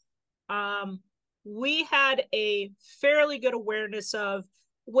North, we had a fairly good awareness of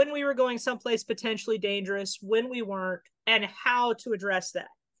when we were going someplace potentially dangerous, when we weren't, and how to address that.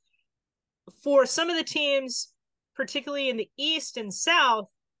 For some of the teams, particularly in the East and South,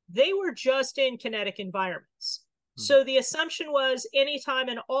 they were just in kinetic environments. So the assumption was anytime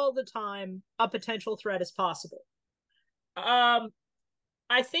and all the time, a potential threat is possible.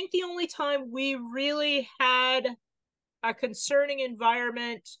 I think the only time we really had a concerning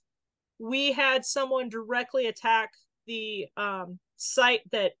environment, we had someone directly attack the site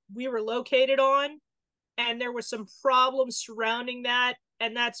that we were located on, and there was some problems surrounding that.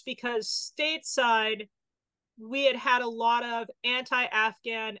 And that's because stateside, we had a lot of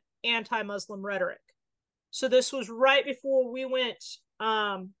anti-Afghan, anti-Muslim rhetoric. So this was right before we went,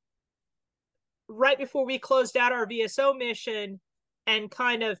 right before we closed out our VSO mission and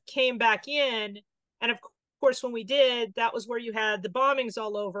kind of came back in. And of course, when we did, that was where you had the bombings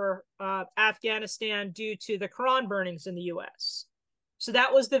all over Afghanistan due to the Quran burnings in the US. So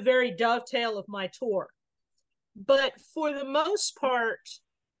that was the very dovetail of my tour. But for the most part,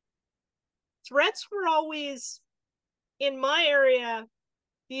 threats were always, in my area,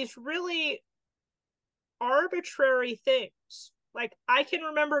 these really arbitrary things. Like I can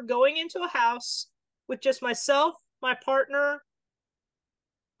remember going into a house with just myself, my partner,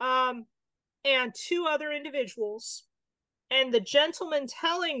 and two other individuals, and the gentleman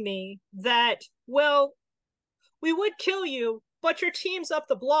telling me that, well, we would kill you, but your team's up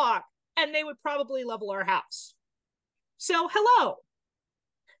the block and they would probably level our house. So, hello.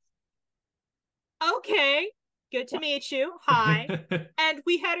 Okay, good to meet you. Hi. And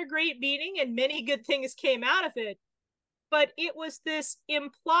we had a great meeting and many good things came out of it. But it was this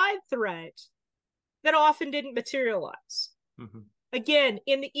implied threat that often didn't materialize. Again,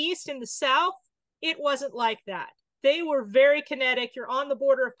 in the East and the South, it wasn't like that. They were very kinetic. You're on the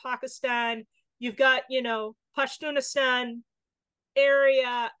border of Pakistan. You've got, Pashtunistan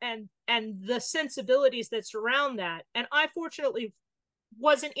area and the sensibilities that surround that. And I fortunately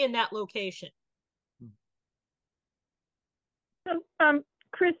wasn't in that location. So,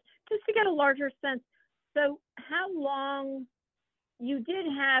 Chris, just to get a larger sense, so how long you did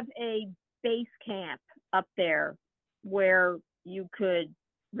have a base camp up there where you could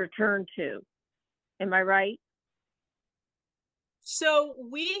return to, am I right? So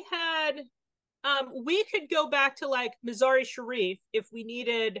we could go back to like Mazari Sharif if we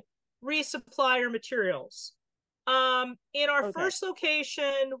needed resupply or materials. In our first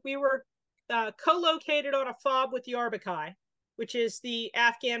location, we were co-located on a fob with the Arbakai, which is the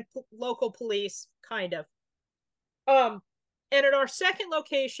Afghan local police, kind of. And at our second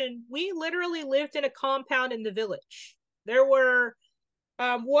location, we literally lived in a compound in the village. There were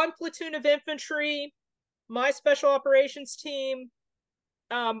one platoon of infantry, my special operations team,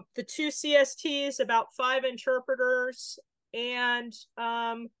 the two CSTs, about 5 interpreters, and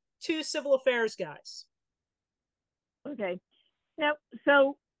 2 civil affairs guys. Okay. Now,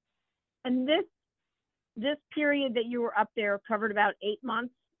 so, and this period that you were up there covered about 8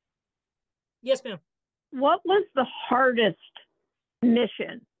 months. Yes, ma'am. What was the hardest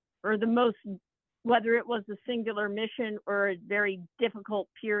mission, or the most, whether it was a singular mission or a very difficult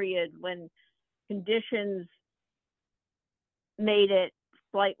period when conditions made it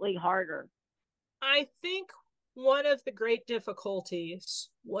slightly harder? I think one of the great difficulties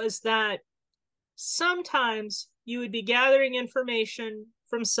was that sometimes you would be gathering information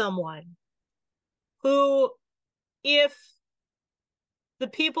from someone who, if the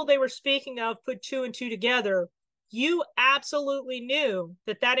people they were speaking of put 2 and 2 together, you absolutely knew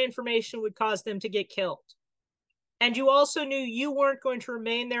that that information would cause them to get killed. And you also knew you weren't going to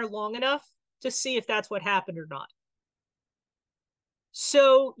remain there long enough to see if that's what happened or not.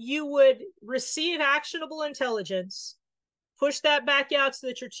 So you would receive actionable intelligence, push that back out so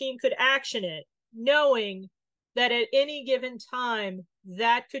that your team could action it, knowing that at any given time,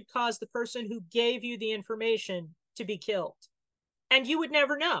 that could cause the person who gave you the information to be killed. And you would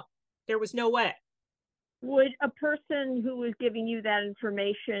never know. There was no way. Would a person who was giving you that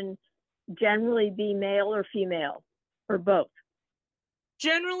information generally be male or female, or both?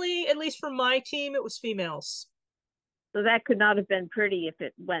 Generally, at least for my team, it was females. So that could not have been pretty if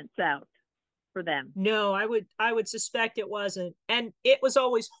it went south for them. No, I would suspect it wasn't. And it was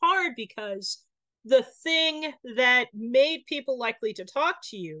always hard because the thing that made people likely to talk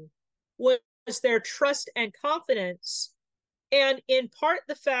to you was their trust and confidence, and in part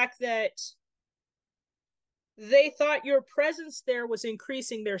the fact that they thought your presence there was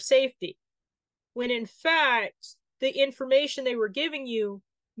increasing their safety, when in fact the information they were giving you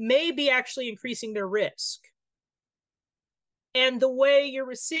may be actually increasing their risk. And the way you're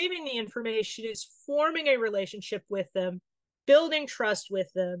receiving the information is forming a relationship with them, building trust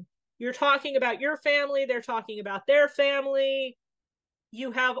with them. You're talking about your family, they're talking about their family.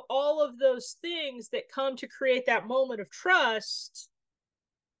 You have all of those things that come to create that moment of trust.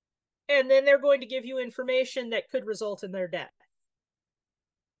 And then they're going to give you information that could result in their death.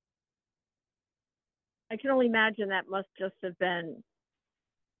 I can only imagine that must just have been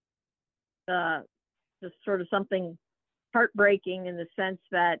just sort of something heartbreaking, in the sense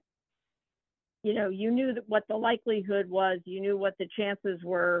that, you know, you knew that what the likelihood was, you knew what the chances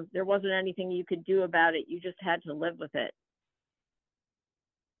were, there wasn't anything you could do about it, you just had to live with it.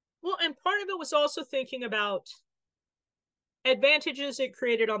 Well, and part of it was also thinking about advantages it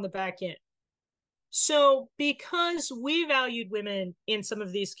created on the back end. So because we valued women in some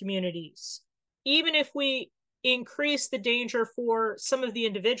of these communities, even if we increase the danger for some of the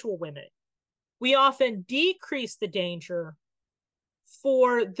individual women, we often decrease the danger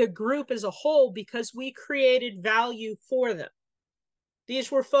for the group as a whole because we created value for them.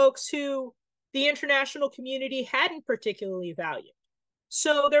 These were folks who the international community hadn't particularly valued.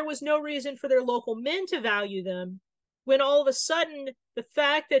 So there was no reason for their local men to value them, when all of a sudden the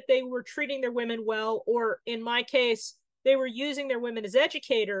fact that they were treating their women well, or in my case, they were using their women as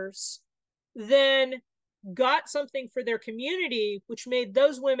educators, then got something for their community, which made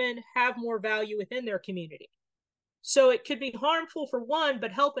those women have more value within their community. So it could be harmful for one,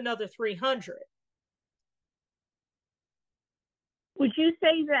 but help another 300. Would you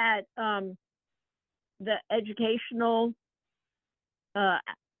say that the educational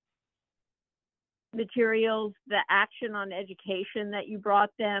materials, the action on education that you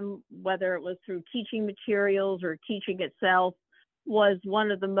brought them, whether it was through teaching materials or teaching itself, was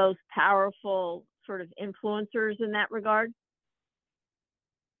one of the most powerful sort of influencers in that regard?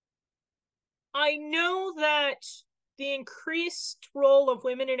 I know that the increased role of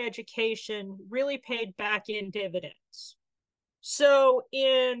women in education really paid back in dividends. So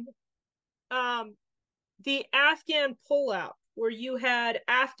in the Afghan pullout, where you had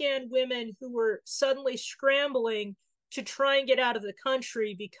Afghan women who were suddenly scrambling to try and get out of the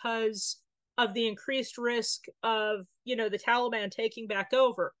country because of the increased risk of, the Taliban taking back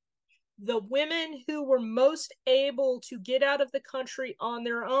over. The women who were most able to get out of the country on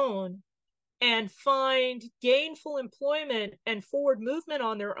their own and find gainful employment and forward movement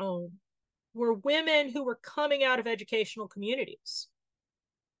on their own were women who were coming out of educational communities.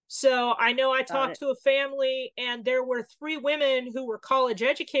 So I know I talked to a family, and there were 3 women who were college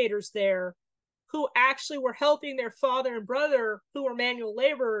educators there who actually were helping their father and brother, who were manual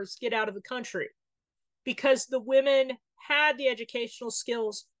laborers, get out of the country because the women had the educational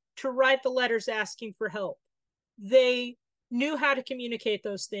skills to write the letters asking for help. They knew how to communicate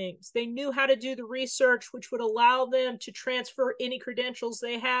those things. They knew how to do the research, which would allow them to transfer any credentials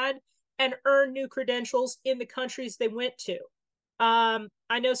they had and earn new credentials in the countries they went to.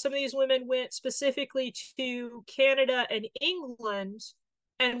 I know some of these women went specifically to Canada and England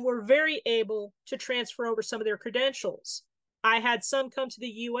and were very able to transfer over some of their credentials. I had some come to the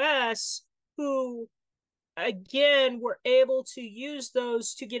US who, again, were able to use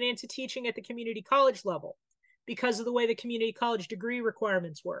those to get into teaching at the community college level because of the way the community college degree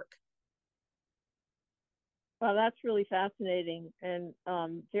requirements work. Well, that's really fascinating and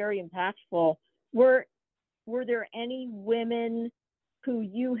very impactful. Were there any women who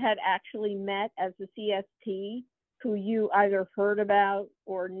you had actually met as a CST who you either heard about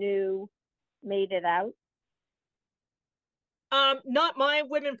or knew made it out? Not my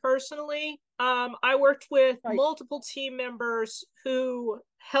women personally. I worked with multiple team members who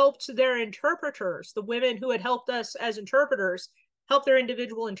helped their interpreters, the women who had helped us as interpreters, help their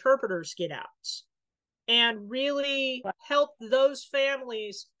individual interpreters get out and really help those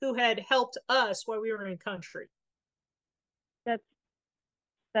families who had helped us while we were in country.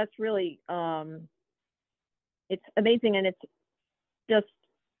 That's really it's amazing, and it's just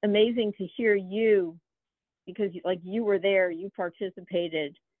amazing to hear you, because you were there, you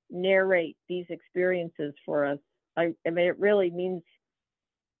participated, narrate these experiences for us. I mean, it really means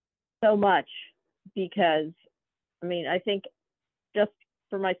so much, because I think just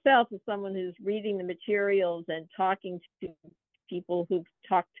for myself, as someone who's reading the materials and talking to people who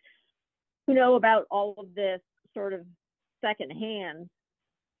know about all of this sort of secondhand,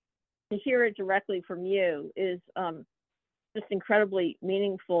 to hear it directly from you is just incredibly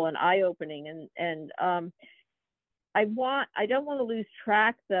meaningful and eye-opening. And I don't want to lose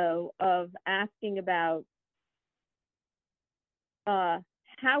track, though, of asking about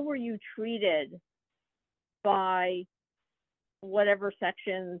how were you treated by whatever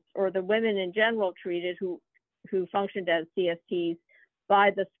sections, or the women in general treated who functioned as CSTs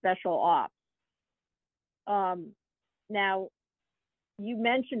by the special ops. Now, you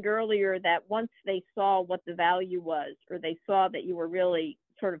mentioned earlier that once they saw what the value was, or they saw that you were really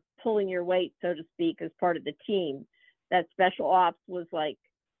sort of pulling your weight, so to speak, as part of the team, that special ops was like,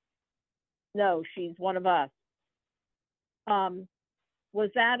 no, she's one of us. Was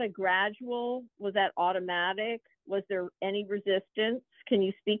that a gradual? Was that automatic? Was there any resistance? Can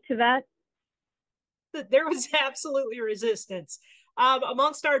you speak to that? There was absolutely resistance.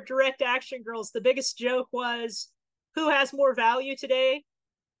 Amongst our direct action girls, the biggest joke was, who has more value today,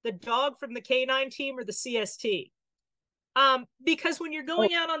 the dog from the K9 team or the CST? Because when you're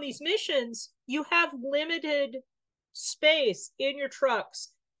going out on these missions, you have limited space in your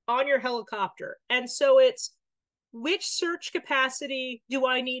trucks, on your helicopter. And so it's, which search capacity do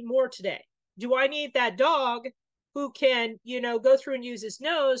I need more today? Do I need that dog who can, go through and use his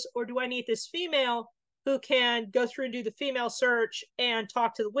nose, or do I need this female who can go through and do the female search and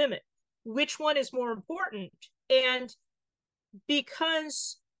talk to the women? Which one is more important? And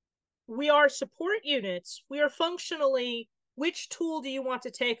because we are support units, we are functionally, which tool do you want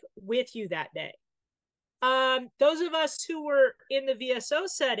to take with you that day? Those of us who were in the VSO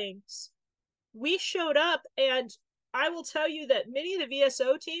settings, we showed up, and I will tell you that many of the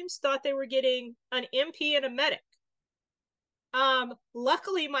VSO teams thought they were getting an MP and a medic.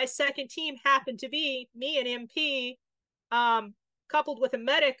 Luckily, my second team happened to be me, an MP, coupled with a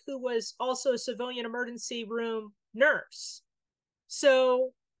medic who was also a civilian emergency room nurse.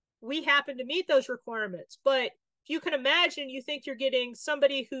 So we happened to meet those requirements. But if you can imagine, you think you're getting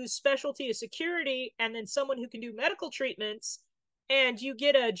somebody whose specialty is security and then someone who can do medical treatments, and you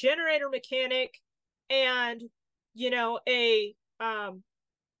get a generator mechanic and, a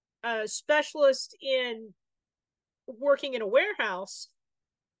specialist in working in a warehouse,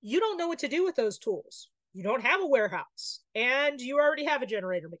 you don't know what to do with those tools. You don't have a warehouse, and you already have a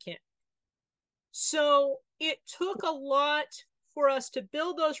generator mechanic. So it took a lot for us to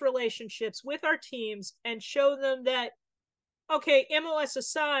build those relationships with our teams and show them that, okay, MOS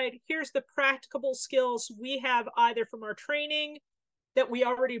aside, here's the practicable skills we have either from our training that we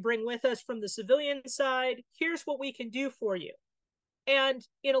already bring with us from the civilian side. Here's what we can do for you. And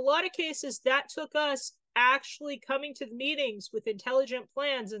in a lot of cases, that took us actually coming to the meetings with intelligent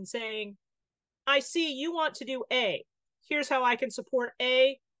plans and saying, I see you want to do A. Here's how I can support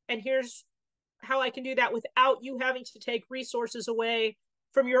A, and here's how I can do that without you having to take resources away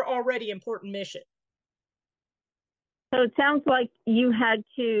from your already important mission. So it sounds like you had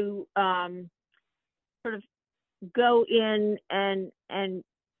to sort of go in and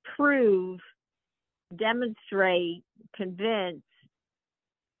prove, demonstrate, convince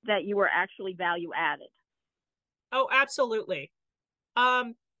that you were actually value added. Oh, absolutely.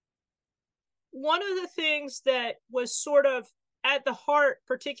 One of the things that was sort of at the heart,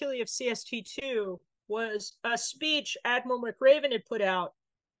 particularly of CST2, was a speech Admiral McRaven had put out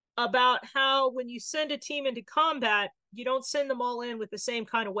about how when you send a team into combat, you don't send them all in with the same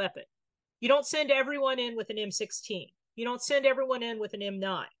kind of weapon. You don't send everyone in with an M16. You don't send everyone in with an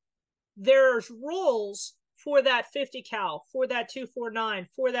M9. There's roles for that 50 cal, for that 249,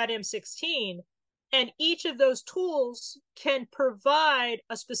 for that M16, and each of those tools can provide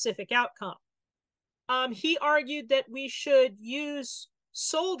a specific outcome. He argued that we should use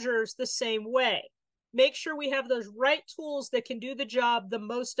soldiers the same way. Make sure we have those right tools that can do the job the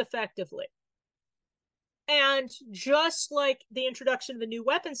most effectively. And just like the introduction of a new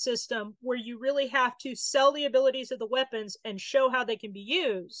weapon system, where you really have to sell the abilities of the weapons and show how they can be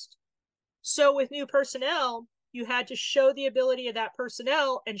used, so with new personnel, you had to show the ability of that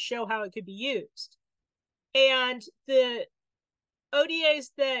personnel and show how it could be used. And the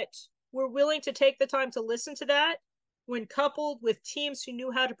ODAs that were willing to take the time to listen to that, when coupled with teams who knew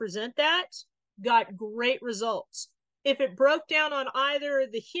how to present that, got great results. If it broke down on either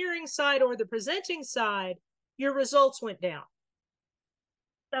the hearing side or the presenting side, your results went down.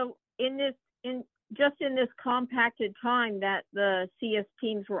 So in this compacted time that the CS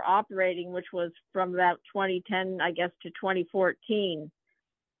teams were operating, which was from about 2010, I guess, to 2014,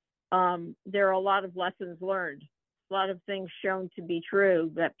 there are a lot of lessons learned, a lot of things shown to be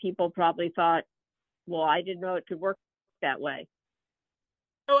true that people probably thought, well, I didn't know it could work that way.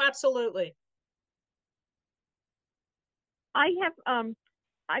 Oh, absolutely. I have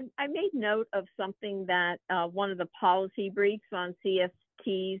I made note of something that one of the policy briefs on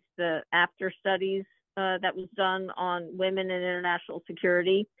CSTs, the after studies that was done on women and international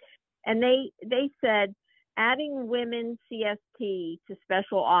security, and they said adding women CST to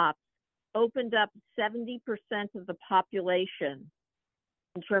special ops opened up 70% of the population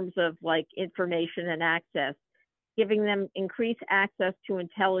in terms of like information and access, giving them increased access to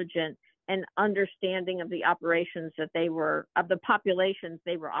intelligence and understanding of the operations that of the populations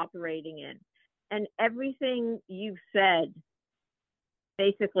they were operating in. And everything you've said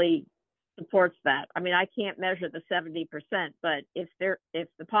basically supports that. I mean, I can't measure the 70%, but if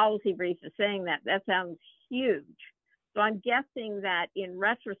the policy brief is saying that, that sounds huge. So I'm guessing that in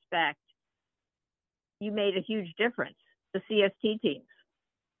retrospect, you made a huge difference, the CST teams.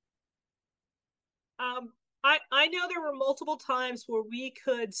 I know there were multiple times where we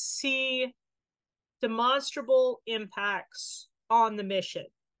could see demonstrable impacts on the mission.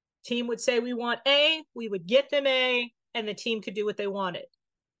 Team would say, we want A, we would get them A, and the team could do what they wanted.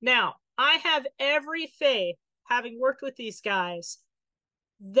 Now, I have every faith, having worked with these guys,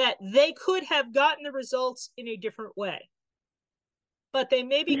 that they could have gotten the results in a different way. But they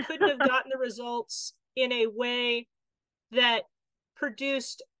maybe couldn't have gotten the results in a way that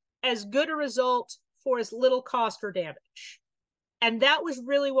produced as good a result for as little cost or damage. And that was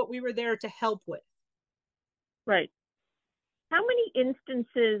really what we were there to help with. Right. How many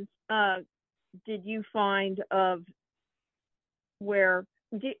instances did you find of where,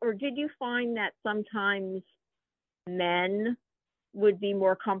 did you find that sometimes men would be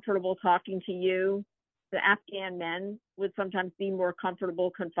more comfortable talking to you? The Afghan men would sometimes be more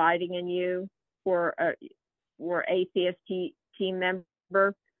comfortable confiding in you or a CST team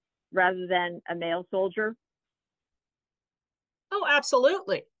member rather than a male soldier? Oh,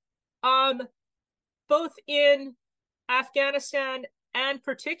 absolutely. Both in Afghanistan and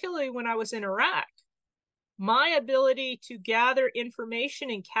particularly when I was in Iraq, my ability to gather information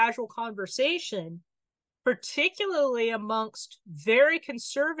in casual conversation, particularly amongst very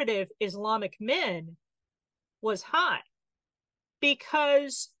conservative Islamic men, was high.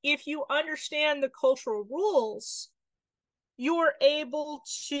 Because if you understand the cultural rules, you're able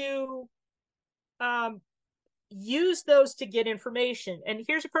to use those to get information. And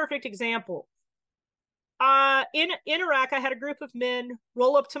here's a perfect example. In Iraq, I had a group of men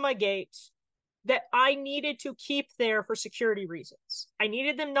roll up to my gate that I needed to keep there for security reasons. I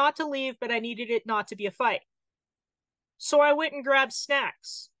needed them not to leave, but I needed it not to be a fight. So I went and grabbed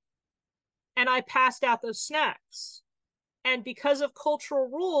snacks and I passed out those snacks. And because of cultural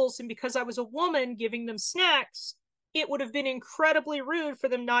rules and because I was a woman giving them snacks, it would have been incredibly rude for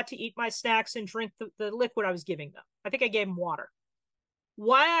them not to eat my snacks and drink the liquid I was giving them. I think I gave them water.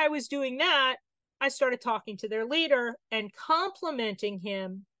 While I was doing that, I started talking to their leader and complimenting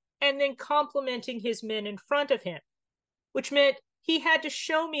him and then complimenting his men in front of him, which meant he had to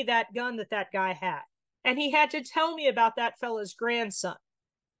show me that gun that guy had. And he had to tell me about that fellow's grandson,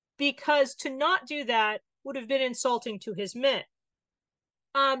 because to not do that would have been insulting to his men.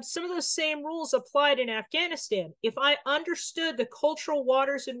 Some of those same rules applied in Afghanistan. If I understood the cultural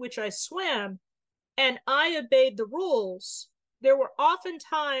waters in which I swam and I obeyed the rules, there were often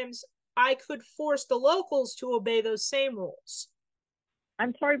times I could force the locals to obey those same rules.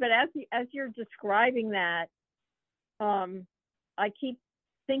 I'm sorry, but as you're describing that, I keep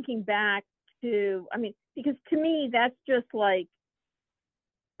thinking back to, I mean, because to me, that's just like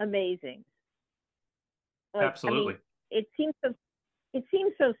amazing. Like, Absolutely. I mean, it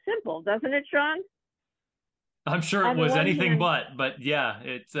seems so simple, doesn't it, Sean? I'm sure it On the was one anything hand, but yeah,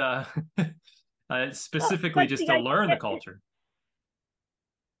 it's well, specifically but just the to learn the idea, culture.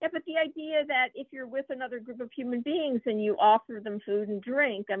 yeah, but the idea that if you're with another group of human beings and you offer them food and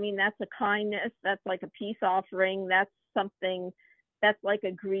drink, I mean, that's a kindness. That's like a peace offering. That's something that's like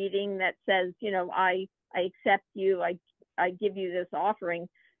a greeting that says, you know, I accept you. I give you this offering.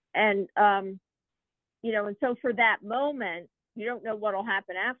 And, you know, and so for that moment, you don't know what'll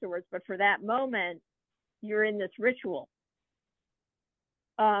happen afterwards, but for that moment, you're in this ritual.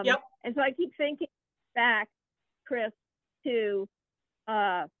 Yep. And so I keep thinking back, Chris, to,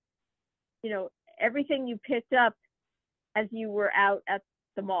 you know, everything you picked up as you were out at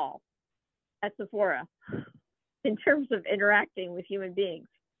the mall, at Sephora, in terms of interacting with human beings.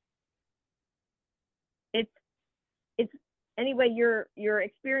 It's anyway, your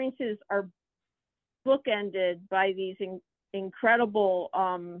experiences are bookended by these incredible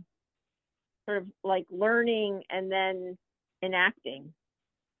sort of like learning and then enacting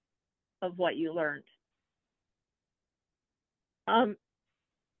of what you learned.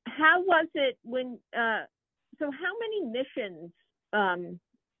 How was it when so how many missions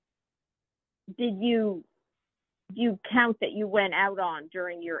did you count that you went out on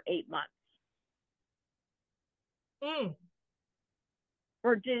during your 8 months?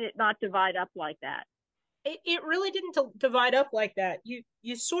 Or did it not divide up like that? It really didn't divide up like that.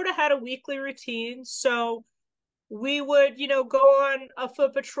 You sort of had a weekly routine. So we would, you know, go on a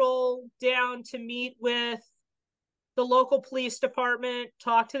foot patrol down to meet with the local police department,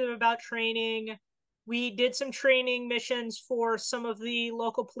 talk to them about training. We did some training missions for some of the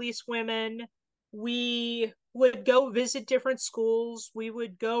local police women. We would go visit different schools. We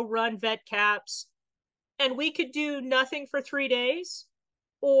would go run vet caps. And we could do nothing for 3 days.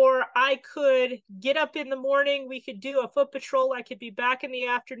 Or I could get up in the morning. We could do a foot patrol. I could be back in the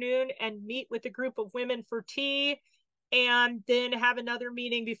afternoon and meet with a group of women for tea and then have another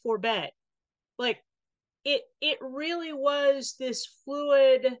meeting before bed. Like, it really was this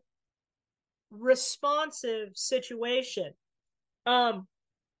fluid, responsive situation. Down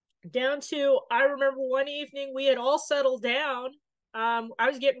to, I remember one evening we had all settled down. I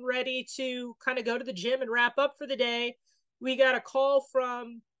was getting ready to kind of go to the gym and wrap up for the day. We got a call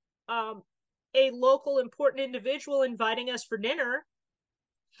from a local important individual inviting us for dinner.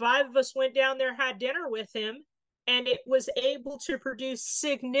 5 of us went down there, had dinner with him, and it was able to produce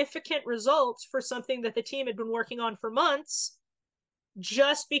significant results for something that the team had been working on for months,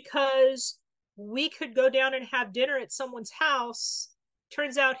 just because we could go down and have dinner at someone's house.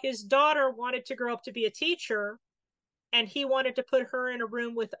 Turns out his daughter wanted to grow up to be a teacher, and he wanted to put her in a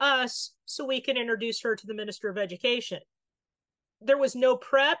room with us so we could introduce her to the Minister of Education. There was no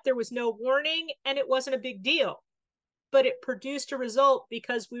prep, there was no warning, and it wasn't a big deal. But it produced a result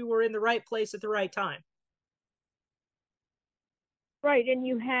because we were in the right place at the right time. Right, and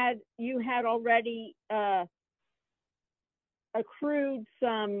you had already accrued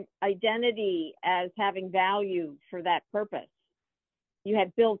some identity as having value for that purpose. You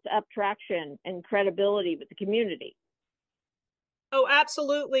had built up traction and credibility with the community. Oh,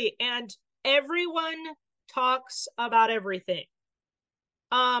 absolutely. And everyone talks about everything.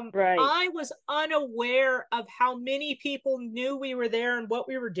 Right. I was unaware of how many people knew we were there and what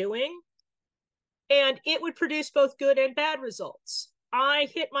we were doing. And it would produce both good and bad results. I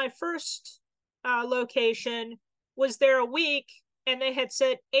hit my first location, was there a week, and they had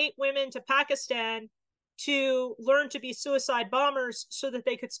sent 8 women to Pakistan to learn to be suicide bombers so that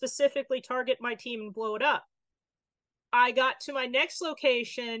they could specifically target my team and blow it up. I got to my next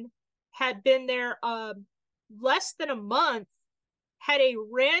location, had been there less than a month, had a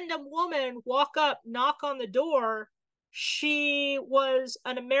random woman walk up, knock on the door. She was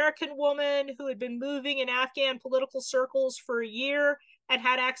an American woman who had been moving in Afghan political circles for a year and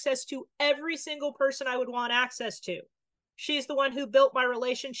had access to every single person I would want access to. She's the one who built my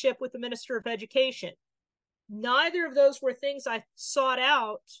relationship with the Minister of Education. Neither of those were things I sought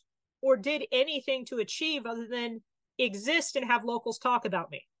out or did anything to achieve other than exist and have locals talk about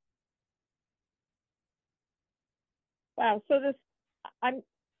me. Wow. So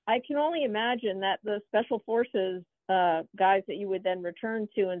I can only imagine that the special forces guys that you would then return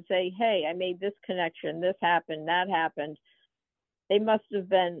to and say, hey, I made this connection, this happened, that happened. They must have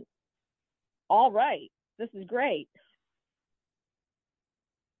been, all right, this is great.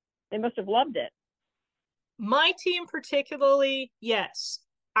 They must have loved it. My team particularly, yes.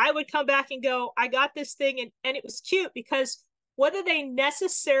 I would come back and go, I got this thing. And it was cute because whether they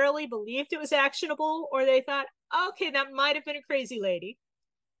necessarily believed it was actionable or they thought, okay, that might have been a crazy lady,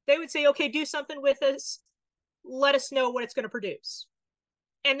 they would say, okay, do something with us. Let us know what it's going to produce.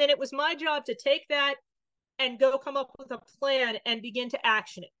 And then it was my job to take that and go come up with a plan and begin to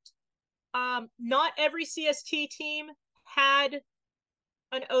action it. Not every CST team had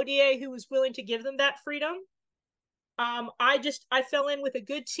an ODA who was willing to give them that freedom. I fell in with a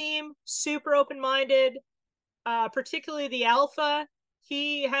good team, super open-minded, particularly the Alpha.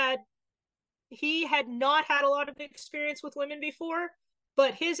 He had not had a lot of experience with women before,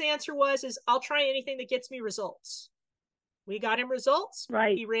 but his answer was, I'll try anything that gets me results. We got him results.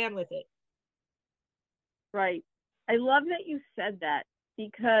 Right. He ran with it. Right. I love that you said that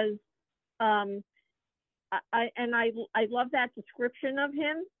because I love that description of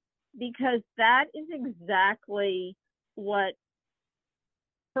him because that is exactly what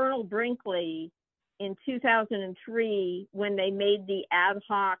Colonel Brinkley in 2003, when they made the ad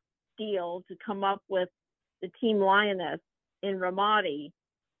hoc deal to come up with the Team Lioness in Ramadi,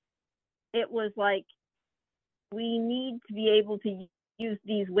 it was like, we need to be able to use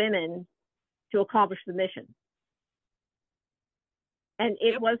these women to accomplish the mission. And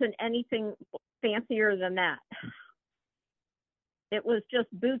it wasn't anything fancier than that. It was just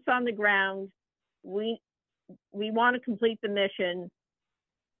boots on the ground. We want to complete the mission.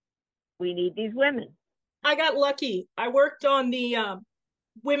 We need these women. I got lucky. I worked on the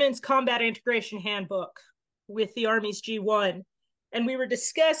Women's Combat Integration Handbook with the Army's G1, and we were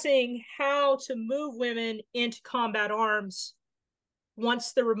discussing how to move women into combat arms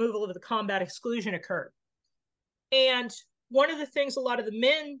once the removal of the combat exclusion occurred. And one of the things a lot of the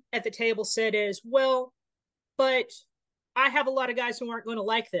men at the table said is, well, but I have a lot of guys who aren't going to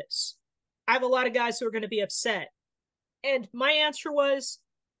like this. I have a lot of guys who are going to be upset. And my answer was,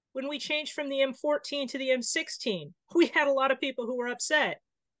 when we changed from the M14 to the M16, we had a lot of people who were upset.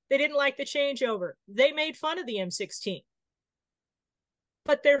 They didn't like the changeover. They made fun of the M16.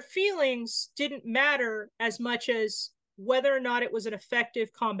 But their feelings didn't matter as much as whether or not it was an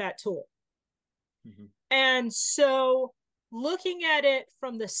effective combat tool. Mm-hmm. And so looking at it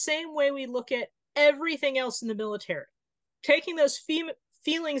from the same way we look at everything else in the military, taking those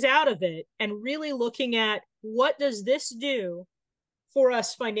feelings out of it and really looking at what does this do for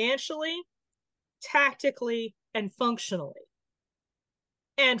us financially, tactically, and functionally.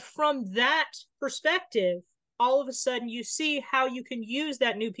 And from that perspective, all of a sudden you see how you can use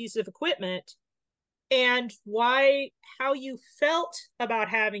that new piece of equipment and how you felt about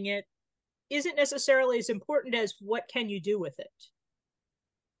having it isn't necessarily as important as what can you do with it.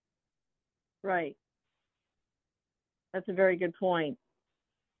 Right. That's a very good point.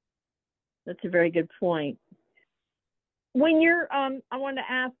 That's a very good point. When you're, I want to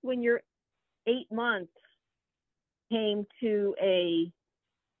ask, when your 8 months came to a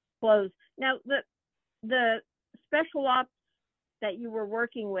close, now the special ops that you were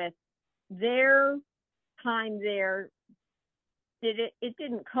working with, their time there, it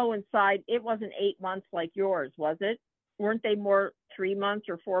didn't coincide. It wasn't 8 months like yours, was it? Weren't they more 3 months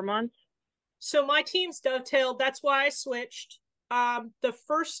or 4 months? So my teams dovetailed. That's why I switched. The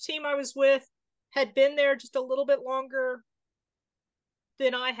first team I was with had been there just a little bit longer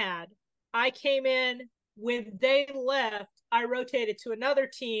than I had. I came in, when they left, I rotated to another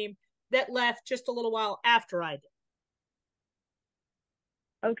team that left just a little while after I did.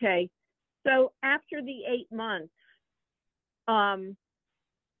 Okay. So after the 8 months, how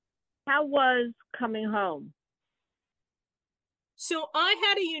was coming home? So I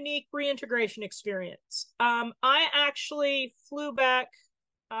had a unique reintegration experience. I actually flew back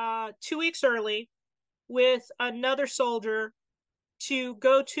 2 weeks early, with another soldier to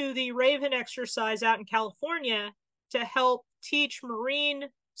go to the Raven exercise out in California to help teach Marine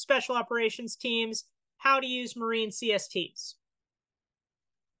special operations teams how to use Marine CSTs.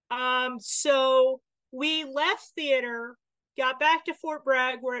 So we left theater, got back to Fort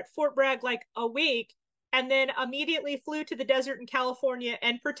Bragg. We're at Fort Bragg like a week, and then immediately flew to the desert in California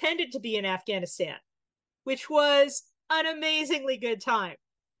and pretended to be in Afghanistan, which was an amazingly good time.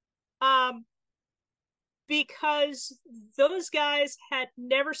 Because those guys had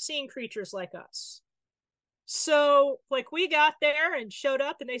never seen creatures like us. So, like, we got there and showed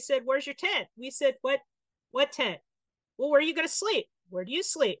up, and they said, "Where's your tent?" We said, What tent?" "Well, where are you going to sleep?" "Where do you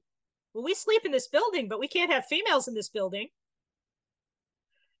sleep?" "Well, we sleep in this building, but we can't have females in this building."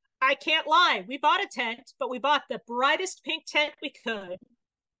 I can't lie. We bought a tent, but we bought the brightest pink tent we could,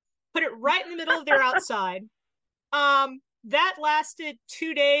 put it right in the middle of their outside. That lasted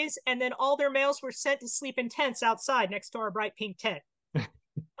 2 days, and then all their males were sent to sleep in tents outside next to our bright pink tent.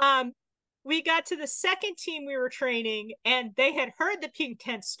 We got to the second team we were training, and they had heard the pink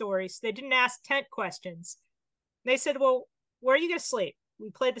tent story, so they didn't ask tent questions. They said, "Well, where are you going to sleep?"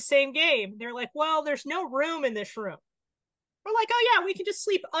 We played the same game. They're like, "Well, there's no room in this room." We're like, "Oh yeah, we can just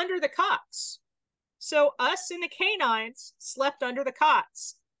sleep under the cots." So us and the canines slept under the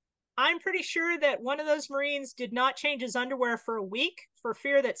cots. I'm pretty sure that one of those Marines did not change his underwear for a week for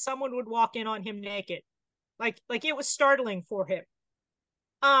fear that someone would walk in on him naked. Like it was startling for him.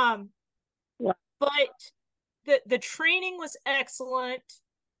 But the training was excellent.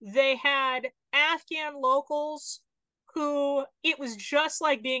 They had Afghan locals who, it was just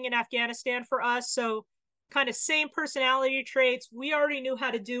like being in Afghanistan for us. So kind of same personality traits. We already knew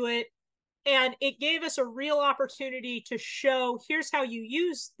how to do it. And it gave us a real opportunity to show, here's how you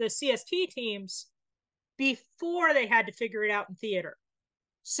use the CST teams before they had to figure it out in theater.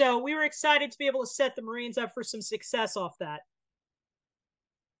 So we were excited to be able to set the Marines up for some success off that.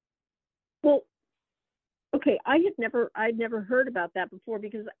 Well, okay, I'd never heard about that before,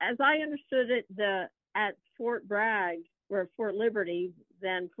 because as I understood it, at Fort Bragg, or Fort Liberty,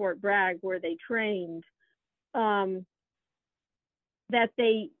 then Fort Bragg, where they trained, that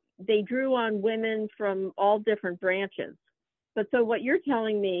they drew on women from all different branches. But so what you're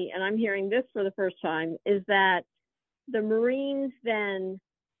telling me, and I'm hearing this for the first time, is that the Marines then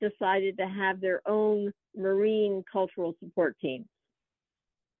decided to have their own Marine cultural support team.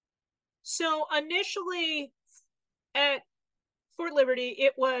 So initially at Fort Liberty,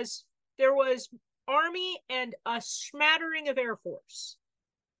 there was Army and a smattering of Air Force.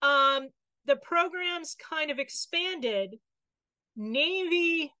 The programs kind of expanded.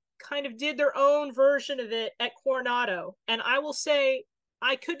 Navy kind of did their own version of it at Coronado. And I will say,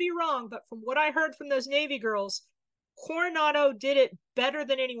 I could be wrong, but from what I heard from those Navy girls, Coronado did it better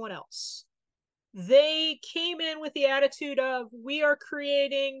than anyone else. They came in with the attitude of, we are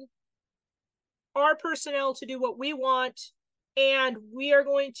creating our personnel to do what we want, and we are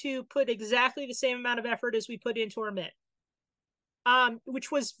going to put exactly the same amount of effort as we put into our men,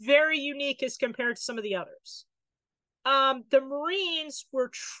 which was very unique as compared to some of the others. The Marines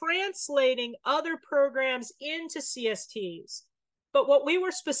were translating other programs into CSTs. But what we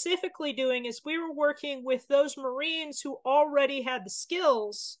were specifically doing is we were working with those Marines who already had the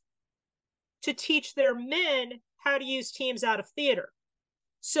skills to teach their men how to use teams out of theater.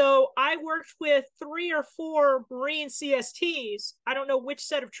 So I worked with 3 or 4 Marine CSTs. I don't know which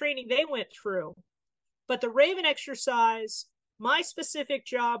set of training they went through, but the Raven exercise, my specific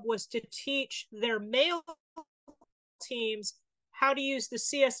job was to teach their male teams how to use the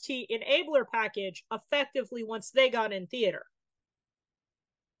CST enabler package effectively once they got in theater.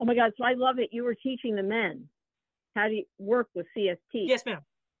 Oh my God, so I love it. You were teaching the men how to work with CST. Yes, ma'am.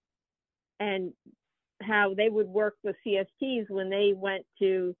 And how they would work with CSTs when they went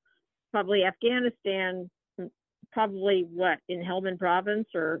to probably Afghanistan, probably what, in Helmand province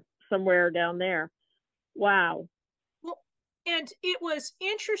or somewhere down there. Wow. Well, and it was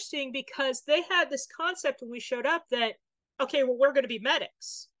interesting because they had this concept when we showed up that, okay, well, we're going to be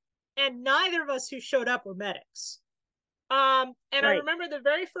medics. And neither of us who showed up were medics. And right. I remember the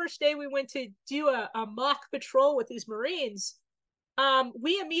very first day we went to do a mock patrol with these Marines,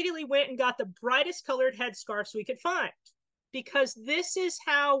 we immediately went and got the brightest colored headscarves we could find, because this is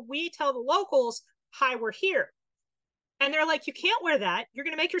how we tell the locals, hi, we're here. And they're like, you can't wear that. You're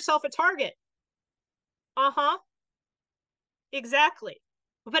going to make yourself a target. Uh-huh. Exactly.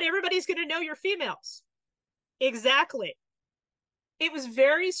 But everybody's going to know you're females. Exactly. It was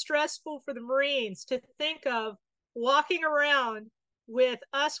very stressful for the Marines to think of walking around with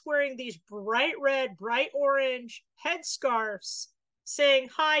us wearing these bright red, bright orange headscarves saying,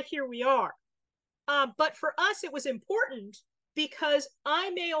 hi, here we are. But for us, it was important because I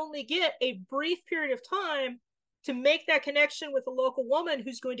may only get a brief period of time to make that connection with a local woman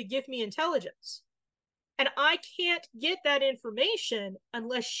who's going to give me intelligence. And I can't get that information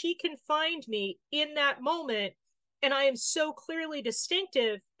unless she can find me in that moment. And I am so clearly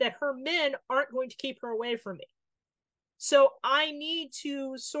distinctive that her men aren't going to keep her away from me. So I need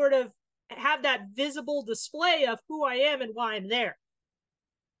to sort of have that visible display of who I am and why I'm there.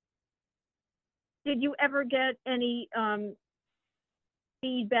 Did you ever get any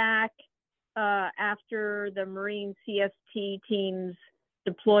feedback after the Marine CST teams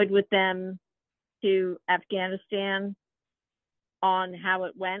deployed with them to Afghanistan on how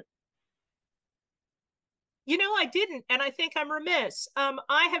it went? You know, I didn't, and I think I'm remiss.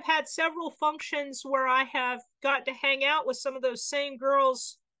 I have had several functions where I have got to hang out with some of those same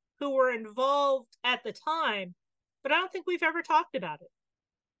girls who were involved at the time, but I don't think we've ever talked about it.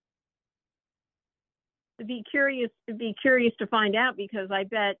 I'd be curious to find out, because I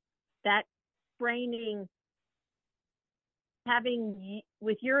bet that training, having,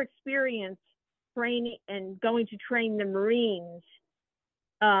 with your experience training and going to train the Marines,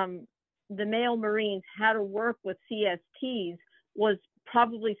 the male Marines, how to work with CSTs, was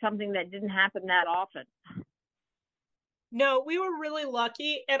probably something that didn't happen that often. No, we were really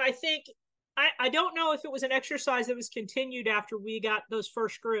lucky, and I think I don't know if it was an exercise that was continued after we got those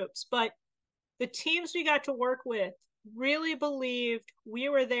first groups, but the teams we got to work with really believed we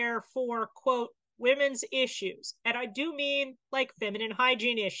were there for, quote, women's issues. And I do mean like feminine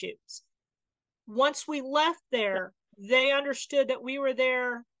hygiene issues. Once we left there, they understood that we were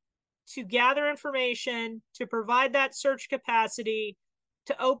there to gather information, to provide that search capacity,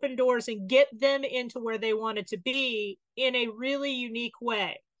 to open doors and get them into where they wanted to be in a really unique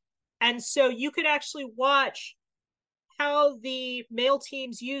way. And so you could actually watch how the male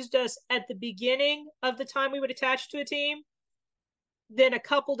teams used us at the beginning of the time we would attach to a team. Then a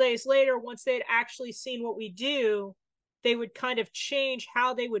couple days later, once they'd actually seen what we do, they would kind of change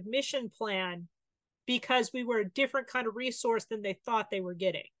how they would mission plan, because we were a different kind of resource than they thought they were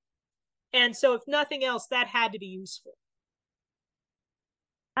getting. And so if nothing else, that had to be useful.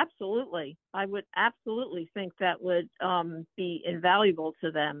 Absolutely. I would absolutely think that would be invaluable to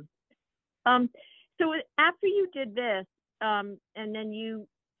them. So after you did this, and then you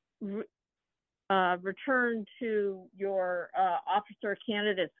returned to your officer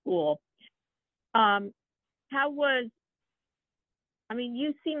candidate school, how was, I mean,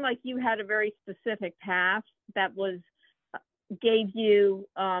 you seem like you had a very specific path that was, gave you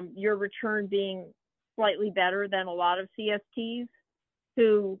your return being slightly better than a lot of CSTs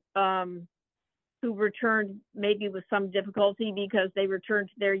who returned maybe with some difficulty because they returned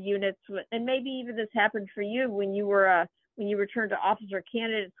to their units. And maybe even this happened for you when you were when you returned to officer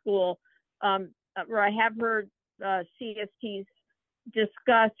candidate school, where I have heard CSTs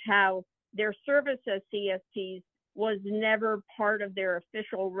discuss how their service as CSTs was never part of their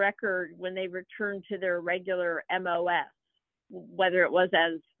official record when they returned to their regular MOS, whether it was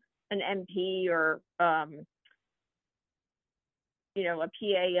as an MP or you know, a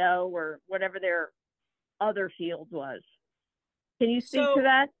PAO or whatever their other field was. Can you speak to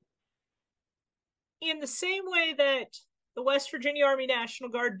that? In the same way that the West Virginia Army National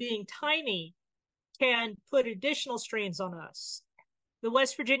Guard being tiny can put additional strains on us, the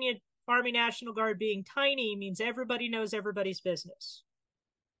West Virginia Army National Guard being tiny means everybody knows everybody's business.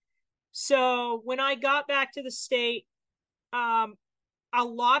 So when I got back to the state, a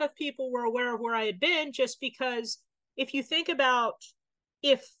lot of people were aware of where I had been, just because if you think about,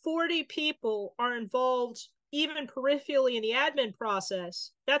 if 40 people are involved even peripherally in the admin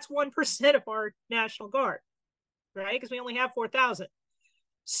process, that's 1% of our National Guard, right? Because we only have 4,000.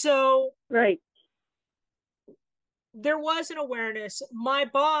 So right, there was an awareness. My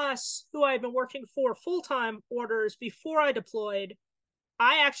boss, who I had been working for full-time orders before I deployed,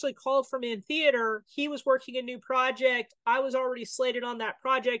 I actually called from in theater. He was working a new project. I was already slated on that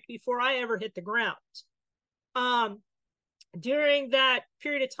project before I ever hit the ground. During that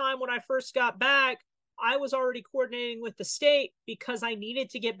period of time when I first got back, I was already coordinating with the state because I needed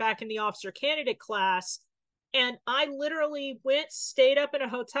to get back in the officer candidate class. And I literally went, stayed up in a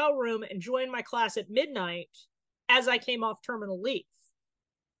hotel room and joined my class at midnight as I came off terminal leave,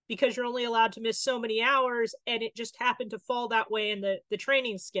 because you're only allowed to miss so many hours, and it just happened to fall that way in the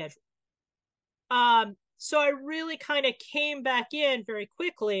training schedule. So I really kind of came back in very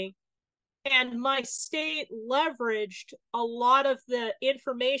quickly, and my state leveraged a lot of the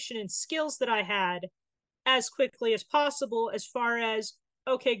information and skills that I had as quickly as possible, as far as,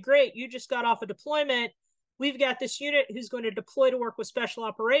 okay, great, you just got off a deployment. We've got this unit who's going to deploy to work with special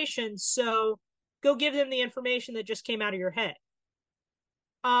operations. So go give them the information that just came out of your head.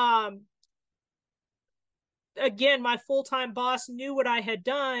 Um, again, my full-time boss knew what I had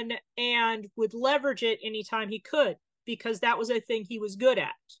done and would leverage it anytime he could, because that was a thing he was good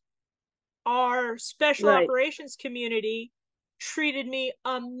at. Our special Right. operations community treated me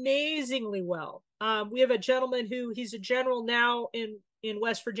amazingly well. We have a gentleman who he's a general now in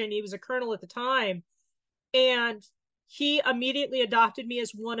West Virginia. He was a colonel at the time, and he immediately adopted me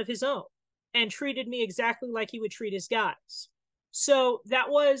as one of his own and treated me exactly like he would treat his guys. So that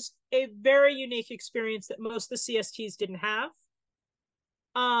was a very unique experience that most of the CSTs didn't have.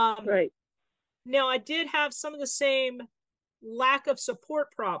 Right. Now, I did have some of the same lack of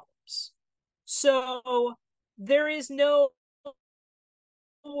support problems. So there is no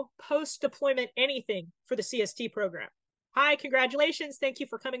post-deployment anything for the CST program. Hi, congratulations. Thank you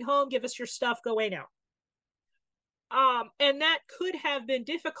for coming home. Give us your stuff. Go away now. And that could have been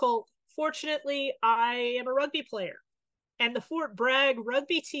difficult. Fortunately, I am a rugby player, and the Fort Bragg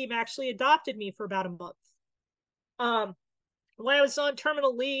rugby team actually adopted me for about a month. When I was on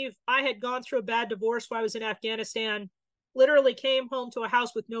terminal leave, I had gone through a bad divorce while I was in Afghanistan, literally came home to a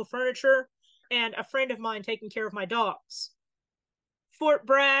house with no furniture and a friend of mine taking care of my dogs. Fort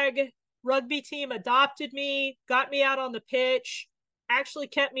Bragg rugby team adopted me, got me out on the pitch, actually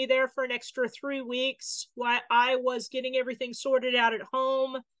kept me there for an extra 3 weeks while I was getting everything sorted out at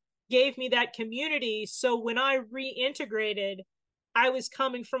home, gave me that community. So when I reintegrated, I was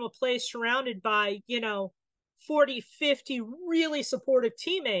coming from a place surrounded by, 40, 50 really supportive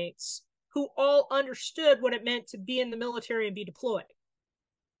teammates who all understood what it meant to be in the military and be deployed.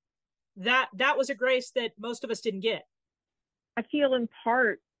 That was a grace that most of us didn't get. I feel in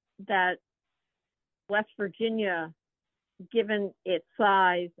part that West Virginia, given its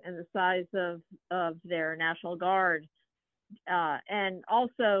size and the size of their National Guard, and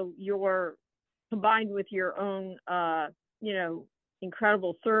also your combined with your own,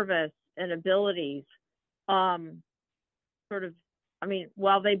 incredible service and abilities,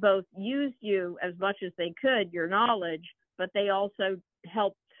 while they both used you as much as they could, your knowledge, but they also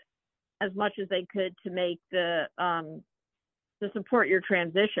helped as much as they could to make to support your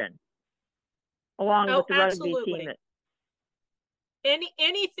transition along with the rugby team.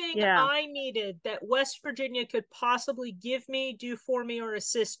 Anything I needed that West Virginia could possibly give me, do for me, or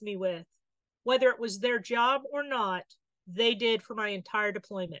assist me with, whether it was their job or not, they did for my entire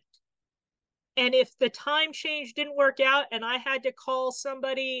deployment. And if the time change didn't work out and I had to call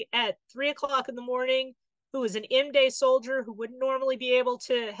somebody at 3:00 in the morning who was an M-Day soldier who wouldn't normally be able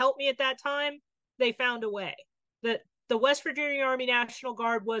to help me at that time, they found a way. The West Virginia Army National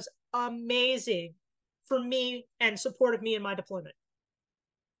Guard was amazing for me and supported me in my deployment.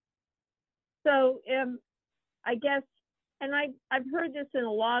 So I guess, and I've heard this in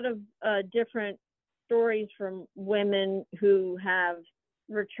a lot of different stories from women who have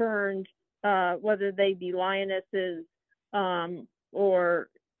returned, whether they be lionesses or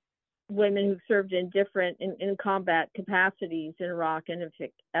women who've served in different in combat capacities in Iraq and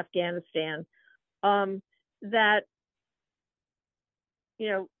Afghanistan, that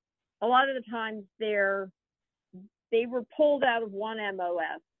a lot of the times they were pulled out of one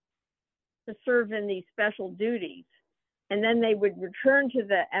MOS to serve in these special duties, and then they would return to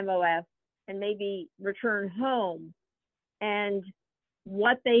the MOS and maybe return home, and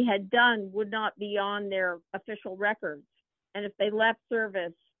what they had done would not be on their official records, and if they left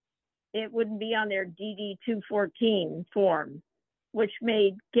service, it wouldn't be on their DD-214 form, which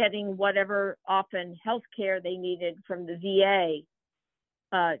made getting whatever often health care they needed from the VA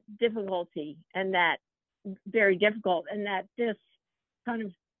difficulty, and that very difficult, and that this kind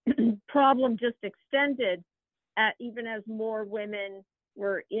of problem just extended even as more women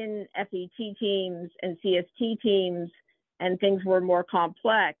were in FET teams and CST teams and things were more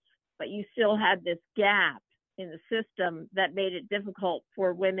complex, but you still had this gap in the system that made it difficult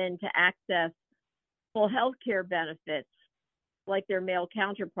for women to access full health care benefits like their male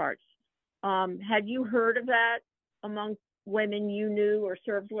counterparts. Had you heard of that among women you knew or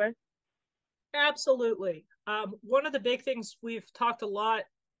served with? Absolutely. One of the big things we've talked a lot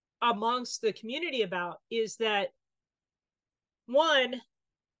amongst the community about is that, one,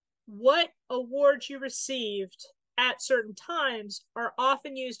 what awards you received at certain times are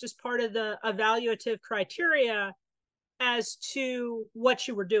often used as part of the evaluative criteria as to what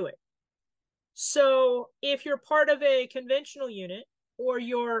you were doing. So if you're part of a conventional unit or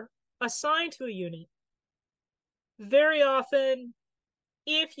you're assigned to a unit, very often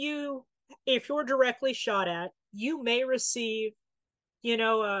if you're directly shot at, you may receive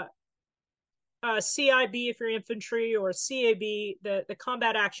a CIB if you're infantry, or a CAB, the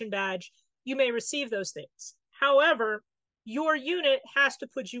combat action badge, you may receive those things. However, your unit has to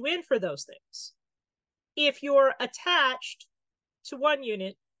put you in for those things. If you're attached to one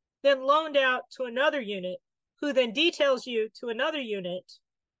unit, then loaned out to another unit, who then details you to another unit,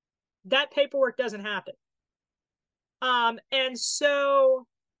 that paperwork doesn't happen. And so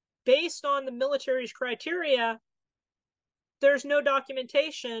based on the military's criteria, there's no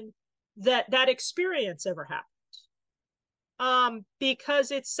documentation that that experience ever happened.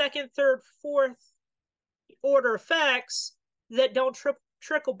 Because it's second, third, fourth order effects that don't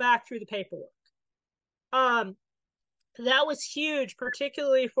trickle back through the paperwork. That was huge,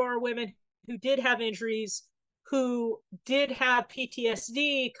 particularly for women who did have injuries, who did have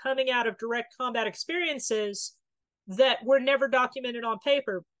PTSD coming out of direct combat experiences that were never documented on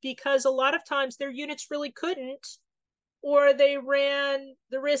paper, because a lot of times their units really couldn't, or they ran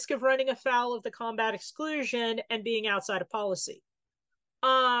the risk of running afoul of the combat exclusion and being outside of policy.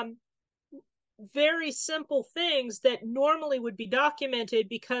 Very simple things that normally would be documented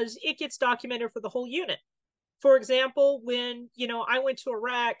because it gets documented for the whole unit. For example, when, I went to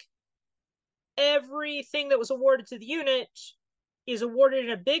Iraq, everything that was awarded to the unit is awarded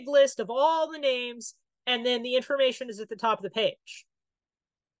in a big list of all the names, and then the information is at the top of the page.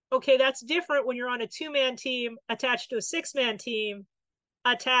 Okay, that's different when you're on a 2-man team attached to a 6-man team,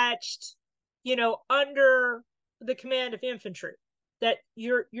 attached, under the command of infantry, that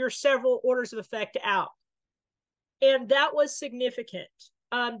you're several orders of effect out. And that was significant.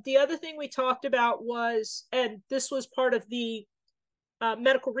 The other thing we talked about was, and this was part of the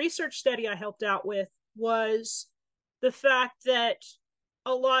medical research study I helped out with, was the fact that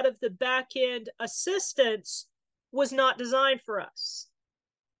a lot of the back-end assistance was not designed for us.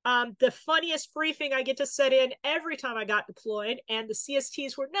 The funniest briefing I get to set in every time I got deployed, and the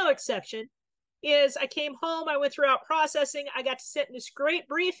CSTs were no exception, is I came home, I went throughout processing, I got to sit in this great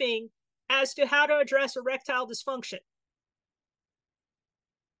briefing as to how to address erectile dysfunction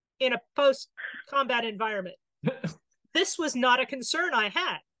in a post-combat environment. This was not a concern I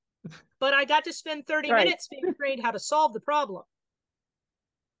had, but I got to spend 30 minutes being trained how to solve the problem.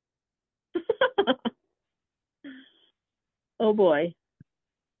 Oh boy.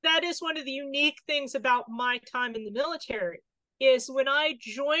 That is one of the unique things about my time in the military, is when I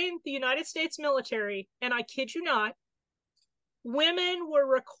joined the United States military, and I kid you not, women were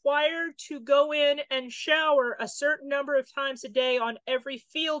required to go in and shower a certain number of times a day on every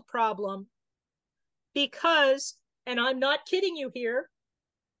field problem because, and I'm not kidding you here,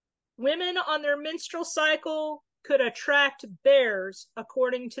 women on their menstrual cycle could attract bears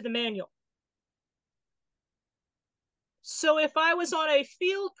according to the manual. So if I was on a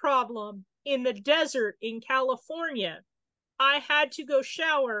field problem in the desert in California, I had to go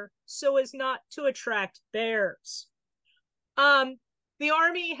shower so as not to attract bears. The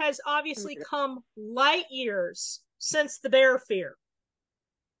Army has obviously come light years since the bear fear.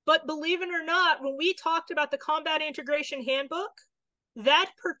 But believe it or not, when we talked about the Combat Integration Handbook,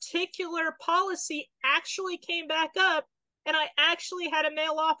 that particular policy actually came back up, and I actually had a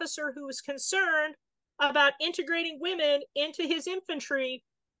male officer who was concerned about integrating women into his infantry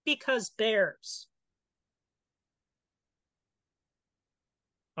because bears.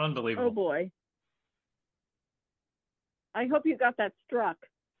 Unbelievable. Oh boy. I hope you got that struck.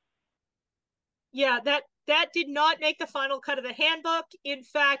 Yeah, that did not make the final cut of the handbook. In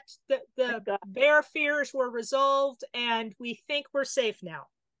fact, the bear fears were resolved, and we think we're safe now.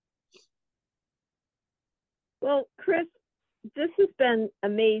 Well, Chris, this has been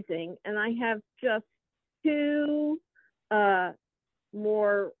amazing, and I have just two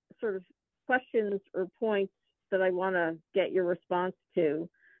more sort of questions or points that I want to get your response to.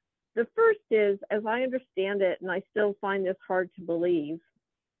 The first is, as I understand it, and I still find this hard to believe,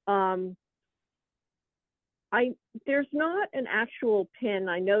 there's not an actual pin.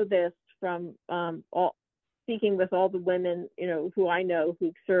 I know this from speaking with all the women, who I know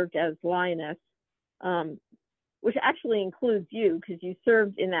who've served as Lioness, which actually includes you, because you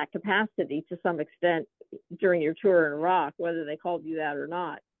served in that capacity to some extent during your tour in Iraq, whether they called you that or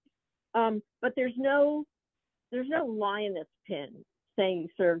not. But there's no Lioness pin saying you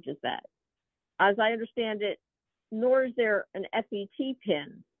served as that. As I understand it, nor is there an FET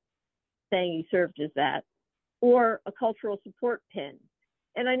pin saying you served as that, or a cultural support pin.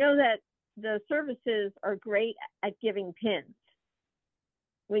 And I know that the services are great at giving pins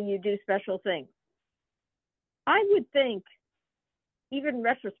when you do special things. I would think, even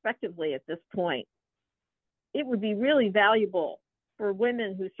retrospectively at this point, it would be really valuable for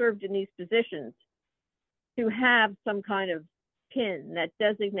women who served in these positions to have some kind of pin that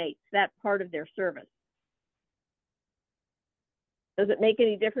designates that part of their service. Does it make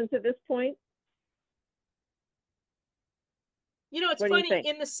any difference at this point? You know, it's What do you funny, think?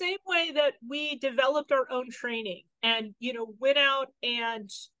 in the same way that we developed our own training and, you know, went out and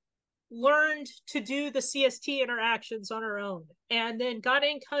learned to do the CST interactions on our own, and then got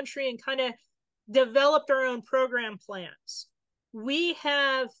in country and kind of developed our own program plans, we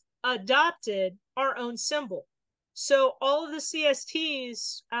have adopted our own symbol. So all of the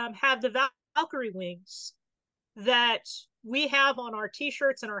CSTs have the Valkyrie wings that we have on our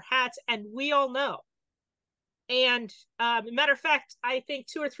t-shirts and our hats, and we all know. And matter of fact, I think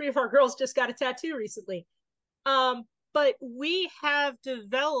 2 or 3 of our girls just got a tattoo recently. But we have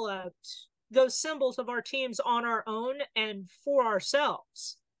developed those symbols of our teams on our own and for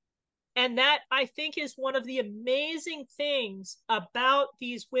ourselves. And that, I think, is one of the amazing things about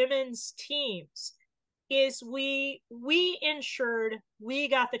these women's teams is we ensured we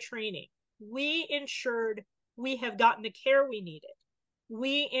got the training. We ensured we have gotten the care we needed.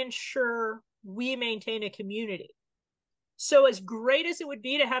 We ensure we maintain a community. So as great as it would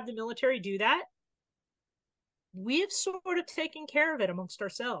be to have the military do that, we've sort of taken care of it amongst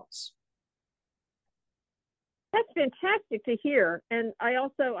ourselves. That's fantastic to hear. And I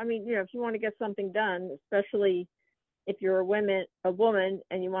also, I mean, you know, if you want to get something done, especially if you're a woman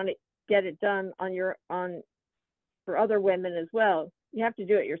and you want to get it done for other women as well, you have to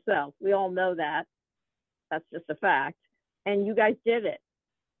do it yourself. We all know that. That's just a fact. And you guys did it.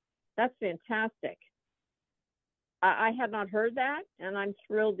 That's fantastic. I had not heard that, and I'm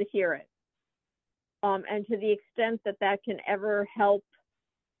thrilled to hear it. And to the extent that that can ever help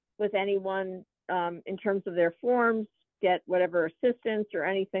with anyone in terms of their forms, get whatever assistance or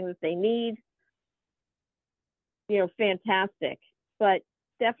anything that they need, you know, fantastic. But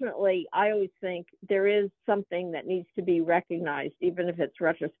definitely, I always think there is something that needs to be recognized, even if it's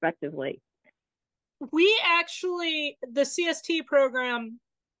retrospectively. We actually, the CST program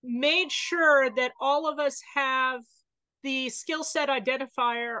made sure that all of us have the skill set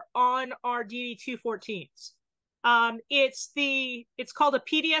identifier on our DD-214s. It's called a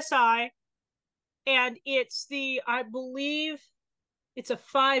PDSI, and I believe it's a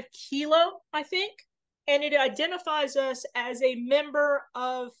 5 kilo, I think, and it identifies us as a member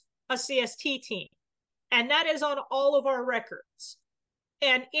of a CST team. And that is on all of our records.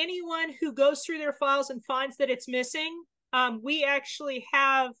 And anyone who goes through their files and finds that it's missing, we actually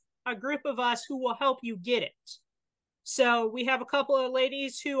have a group of us who will help you get it. So we have a couple of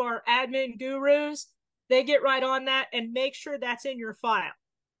ladies who are admin gurus. They get right on that and make sure that's in your file.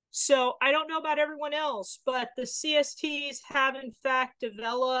 So I don't know about everyone else, but the CSTs have in fact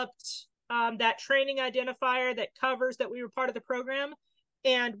developed that training identifier that covers that we were part of the program,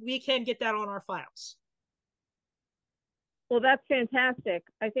 and we can get that on our files. Well, that's fantastic.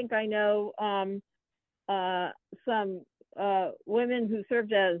 I think I know some women who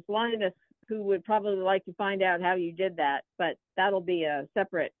served as Lioness who would probably like to find out how you did that, but that'll be a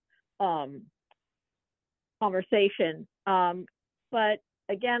separate conversation. But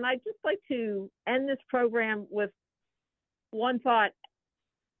again, I'd just like to end this program with one thought,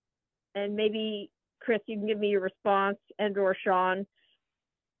 and maybe Chris, you can give me your response, and or Sean.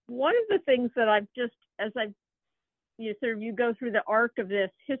 One of the things that I've just, as I've you go through the arc of this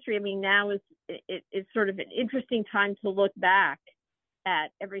history, I mean, now it's sort of an interesting time to look back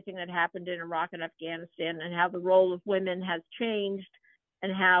at everything that happened in Iraq and Afghanistan and how the role of women has changed,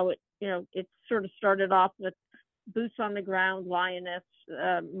 and how it sort of started off with boots on the ground Lioness,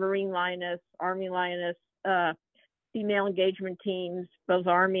 Marine Lioness, Army Lioness, female engagement teams, both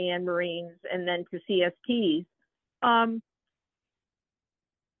Army and Marines, and then to CSTs.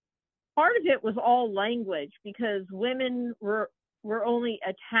 Part of it was all language, because women were only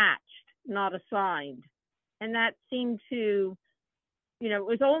attached, not assigned. And that seemed to, it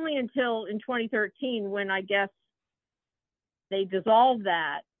was only until in 2013 when I guess they dissolved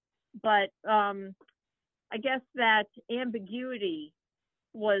that. But I guess that ambiguity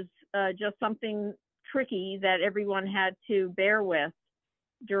was just something tricky that everyone had to bear with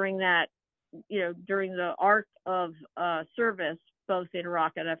during that, during the arc of service, both in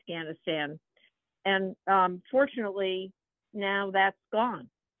Iraq and Afghanistan. And fortunately, now that's gone.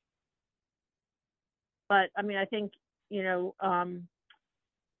 But I mean, I think,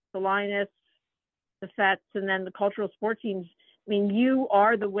 the Lioness, the FETs, and then the cultural sport teams, I mean, you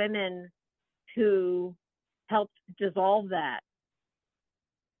are the women who helped dissolve that,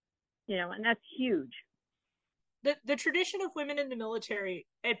 and that's huge. The tradition of women in the military,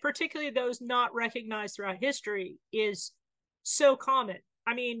 and particularly those not recognized throughout history, is so common.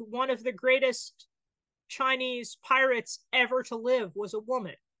 I mean, one of the greatest Chinese pirates ever to live was a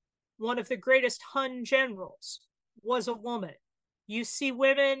woman. One of the greatest Hun generals was a woman. You see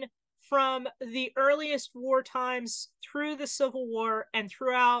women from the earliest war times through the Civil War and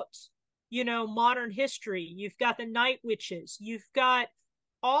throughout, modern history. You've got the night witches. You've got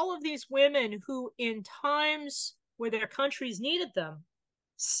all of these women who, in times where their countries needed them,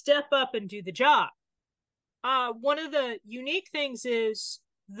 step up and do the job. One of the unique things is,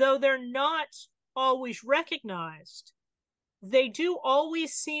 though they're not always recognized, they do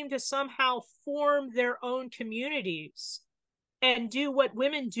always seem to somehow form their own communities and do what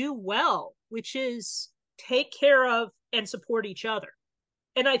women do well, which is take care of and support each other.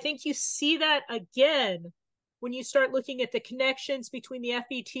 And I think you see that again when you start looking at the connections between the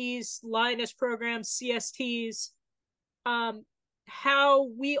FETs, Lioness programs, CSTs, how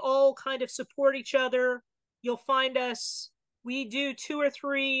we all kind of support each other. You'll find us, we do 2 or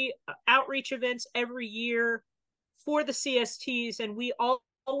 3 outreach events every year for the CSTs, and we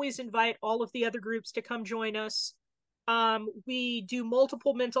always invite all of the other groups to come join us. We do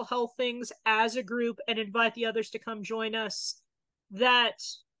multiple mental health things as a group and invite the others to come join us. That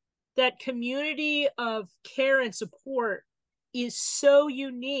community of care and support is so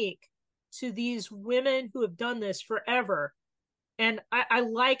unique to these women who have done this forever. And I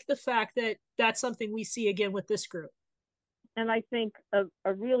like the fact that that's something we see again with this group. And I think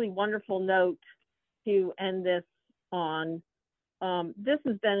a really wonderful note to end this on, this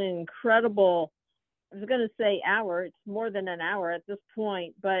has been an incredible, I was going to say hour, it's more than an hour at this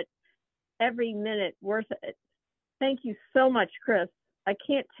point, but every minute worth it. Thank you so much, Chris. I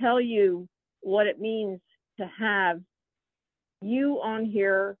can't tell you what it means to have you on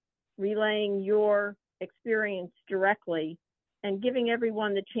here relaying your experience directly and giving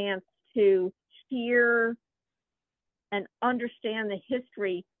everyone the chance to hear and understand the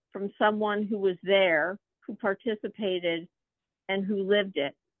history from someone who was there, who participated, and who lived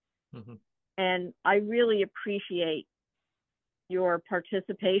it. Mm-hmm. And I really appreciate your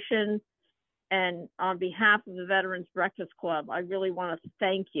participation. And on behalf of the Veterans Breakfast Club, I really want to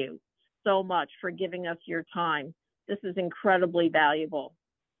thank you so much for giving us your time. This is incredibly valuable.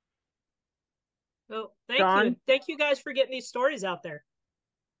 Well, thank you. Thank you guys for getting these stories out there.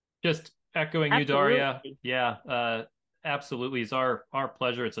 Just echoing you, Daria. Yeah, absolutely. It's our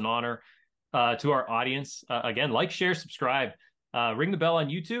pleasure. It's an honor. To our audience, again, like, share, subscribe, ring the bell on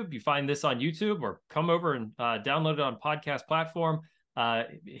YouTube. You find this on YouTube, or come over and download it on podcast platform.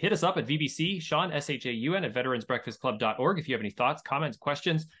 Hit us up at VBC, Sean, SHAUN, at veteransbreakfastclub.org if you have any thoughts, comments,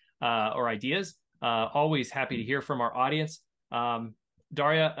 questions, or ideas. Always happy to hear from our audience.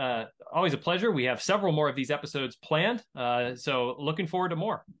 Daria, always a pleasure. We have several more of these episodes planned, so looking forward to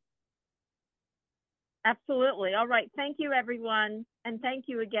more. Absolutely. All right. Thank you, everyone. And thank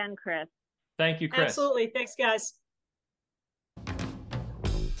you again, Chris. Thank you, Chris. Absolutely. Thanks, guys.